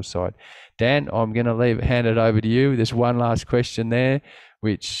biological side. Dan, I'm going to hand it over to you. There's one last question there,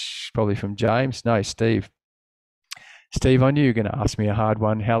 which probably from James. No, Steve. Steve, I knew you were going to ask me a hard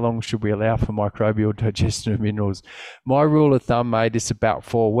one. How long should we allow for microbial digestion of minerals? My rule of thumb, mate, is about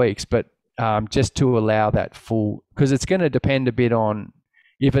 4 weeks, but just to allow that full, because it's going to depend a bit on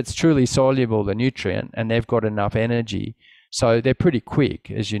if it's truly soluble, the nutrient, and they've got enough energy. So they're pretty quick,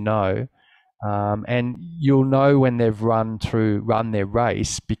 as you know, and you'll know when they've run their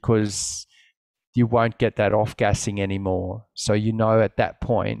race because you won't get that off-gassing anymore. So at that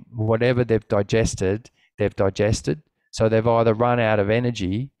point, whatever they've digested. So they've either run out of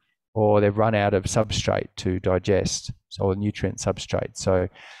energy or they've run out of substrate to digest, or nutrient substrate. So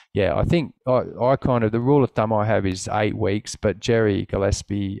yeah, I think I kind of, the rule of thumb I have is 8 weeks, but Jerry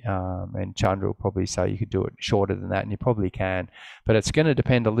Gillespie and Chandra will probably say you could do it shorter than that, and you probably can. But it's going to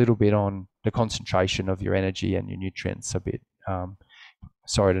depend a little bit on the concentration of your energy and your nutrients a bit.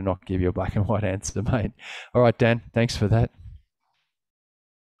 Sorry to not give you a black and white answer, mate. All right, Dan, thanks for that.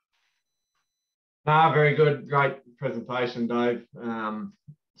 Very good. Great presentation, Dave.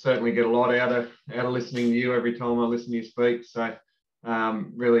 Certainly get a lot out of listening to you every time I listen to you speak. So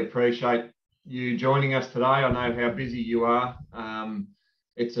really appreciate you joining us today. I know how busy you are.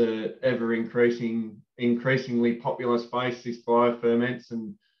 It's a ever increasingly popular space, this bioferments,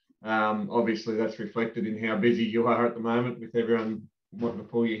 and obviously that's reflected in how busy you are at the moment with everyone wanting to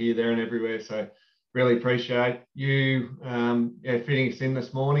pull you here, there, and everywhere. So really appreciate you fitting us in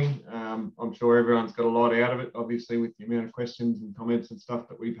this morning. I'm sure everyone's got a lot out of it, obviously, with the amount of questions and comments and stuff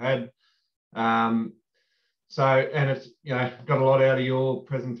that we've had. And it's got a lot out of your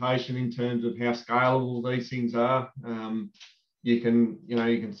presentation in terms of how scalable these things are. You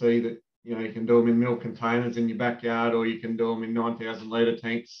can see that you can do them in milk containers in your backyard, or you can do them in 9,000 litre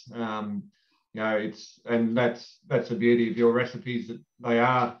tanks. That's the beauty of your recipes, that they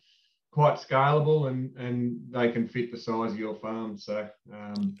are quite scalable and they can fit the size of your farm. So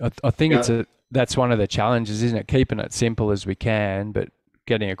I think that's one of the challenges, isn't it? Keeping it simple as we can, but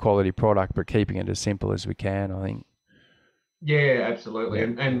getting a quality product, but keeping it as simple as we can, I think. Yeah, absolutely.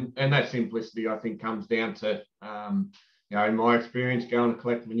 Yeah. And that simplicity, I think, comes down to in my experience, going to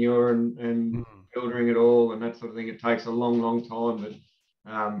collect manure and filtering it all and that sort of thing. It takes a long time,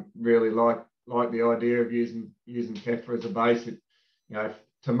 but really like the idea of using Kefir as a base.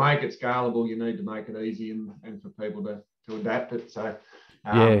 To make it scalable, you need to make it easy and for people to adapt it. So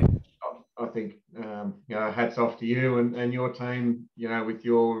Yeah. I think hats off to you and your team, with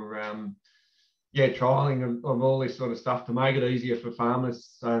your trialing of all this sort of stuff to make it easier for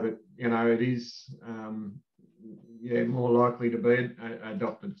farmers, so that it is more likely to be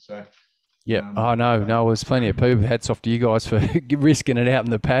adopted. So yeah, no, there's plenty of people. Hats off to you guys for risking it out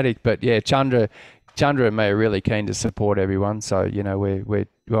in the paddock. But yeah, Chandra and me are really keen to support everyone. So we're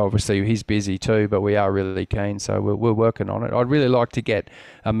well, obviously he's busy too, but we are really keen. So we're working on it. I'd really like to get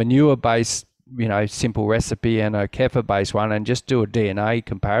a manure-based, simple recipe and a kefir-based one, and just do a DNA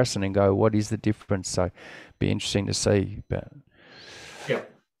comparison and go, what is the difference? So be interesting to see. But yeah,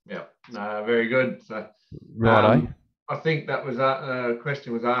 no, very good. So right, I think that was a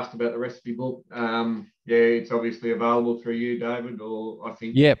question was asked about the recipe book. It's obviously available through you, David, or I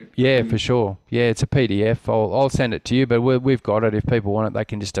think. Yeah, for sure. Yeah, it's a PDF. I'll send it to you, but we've got it. If people want it, they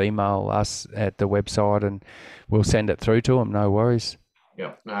can just email us at the website, and we'll send it through to them. No worries.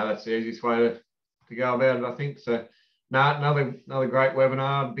 Yeah, no, that's the easiest way to go about it, I think. So, another great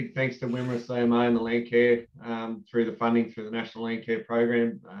webinar. Big thanks to Wimmera CMA and the Landcare through the funding through the National Landcare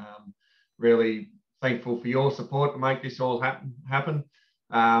Program. Really thankful for your support to make this all happen.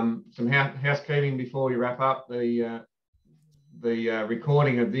 Some housekeeping before we wrap up. The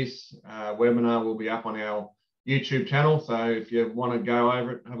recording of this webinar will be up on our YouTube channel. So if you want to go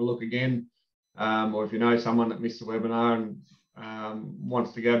over it, have a look again, or if you know someone that missed the webinar and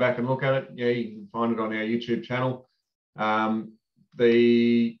wants to go back and look at it, you can find it on our YouTube channel.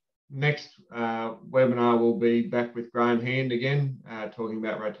 The next webinar will be back with Graham Hand again, talking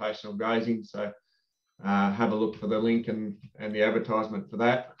about rotational grazing. So have a look for the link and the advertisement for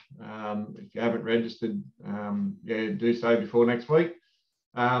that. If you haven't registered, do so before next week.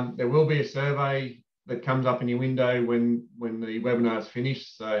 There will be a survey that comes up in your window when the webinar is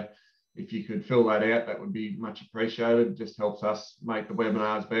finished. So if you could fill that out, that would be much appreciated. It just helps us make the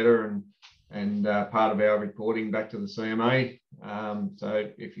webinars better and part of our reporting back to the CMA. So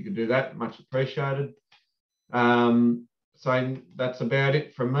if you could do that, much appreciated. So that's about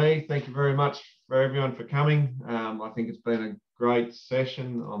it from me. Thank you very much for everyone for coming. I think it's been a great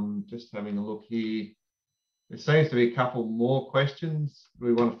session. I'm just having a look here. There seems to be a couple more questions. Do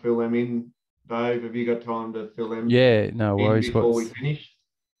we want to fill them in? Dave, have you got time to fill them no worries. Before we finish?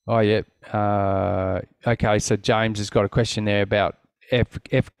 Oh, yeah. Okay, so James has got a question there about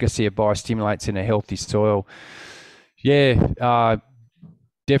efficacy of biostimulates in a healthy soil. Yeah,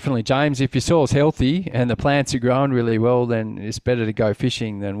 definitely, James. If your soil's healthy and the plants are growing really well, then it's better to go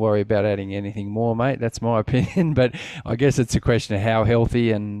fishing than worry about adding anything more, mate. That's my opinion. But I guess it's a question of how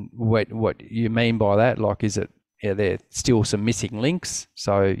healthy and what you mean by that. Like, is it, there's still some missing links?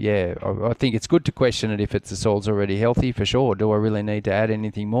 So, yeah, I think it's good to question it if the soil's already healthy, for sure. Do I really need to add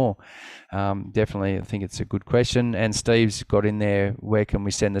anything more? Definitely, I think it's a good question. And Steve's got in there, where can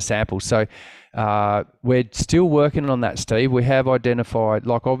we send the samples? So we're still working on that, Steve. We have identified,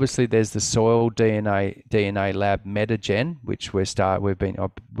 like, obviously there's the soil DNA lab MetaGen, which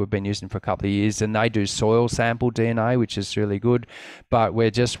we've been using for a couple of years, and they do soil sample DNA, which is really good. But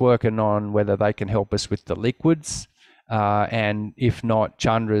we're just working on whether they can help us with the liquids. And if not,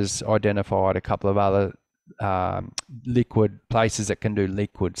 Chandra's identified a couple of other liquid places that can do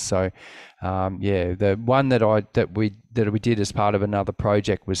liquids. So the one that we did as part of another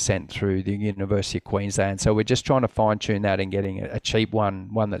project was sent through the University of Queensland. So we're just trying to fine tune that and getting a cheap one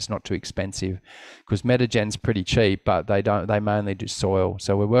that's not too expensive, because MetaGen's pretty cheap, but they mainly do soil.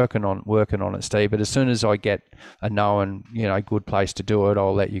 So we're working on it, Steve. But as soon as I get a known good place to do it,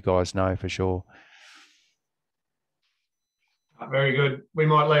 I'll let you guys know for sure. Very good. We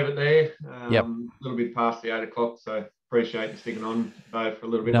might leave it there. Yep. A little bit past the 8 o'clock, so appreciate you sticking on, Dave, for a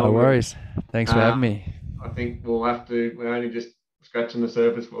little bit longer. No worries. Thanks for having me. I think we're only just scratching the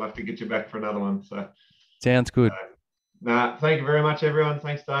surface. We'll have to get you back for another one. So sounds good. Thank you very much, everyone.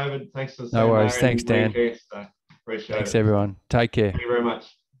 Thanks, David. Thanks to the No worries. Thanks, Dan. Appreciate it. Thanks, everyone. Take care. Thank you very much.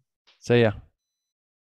 See ya.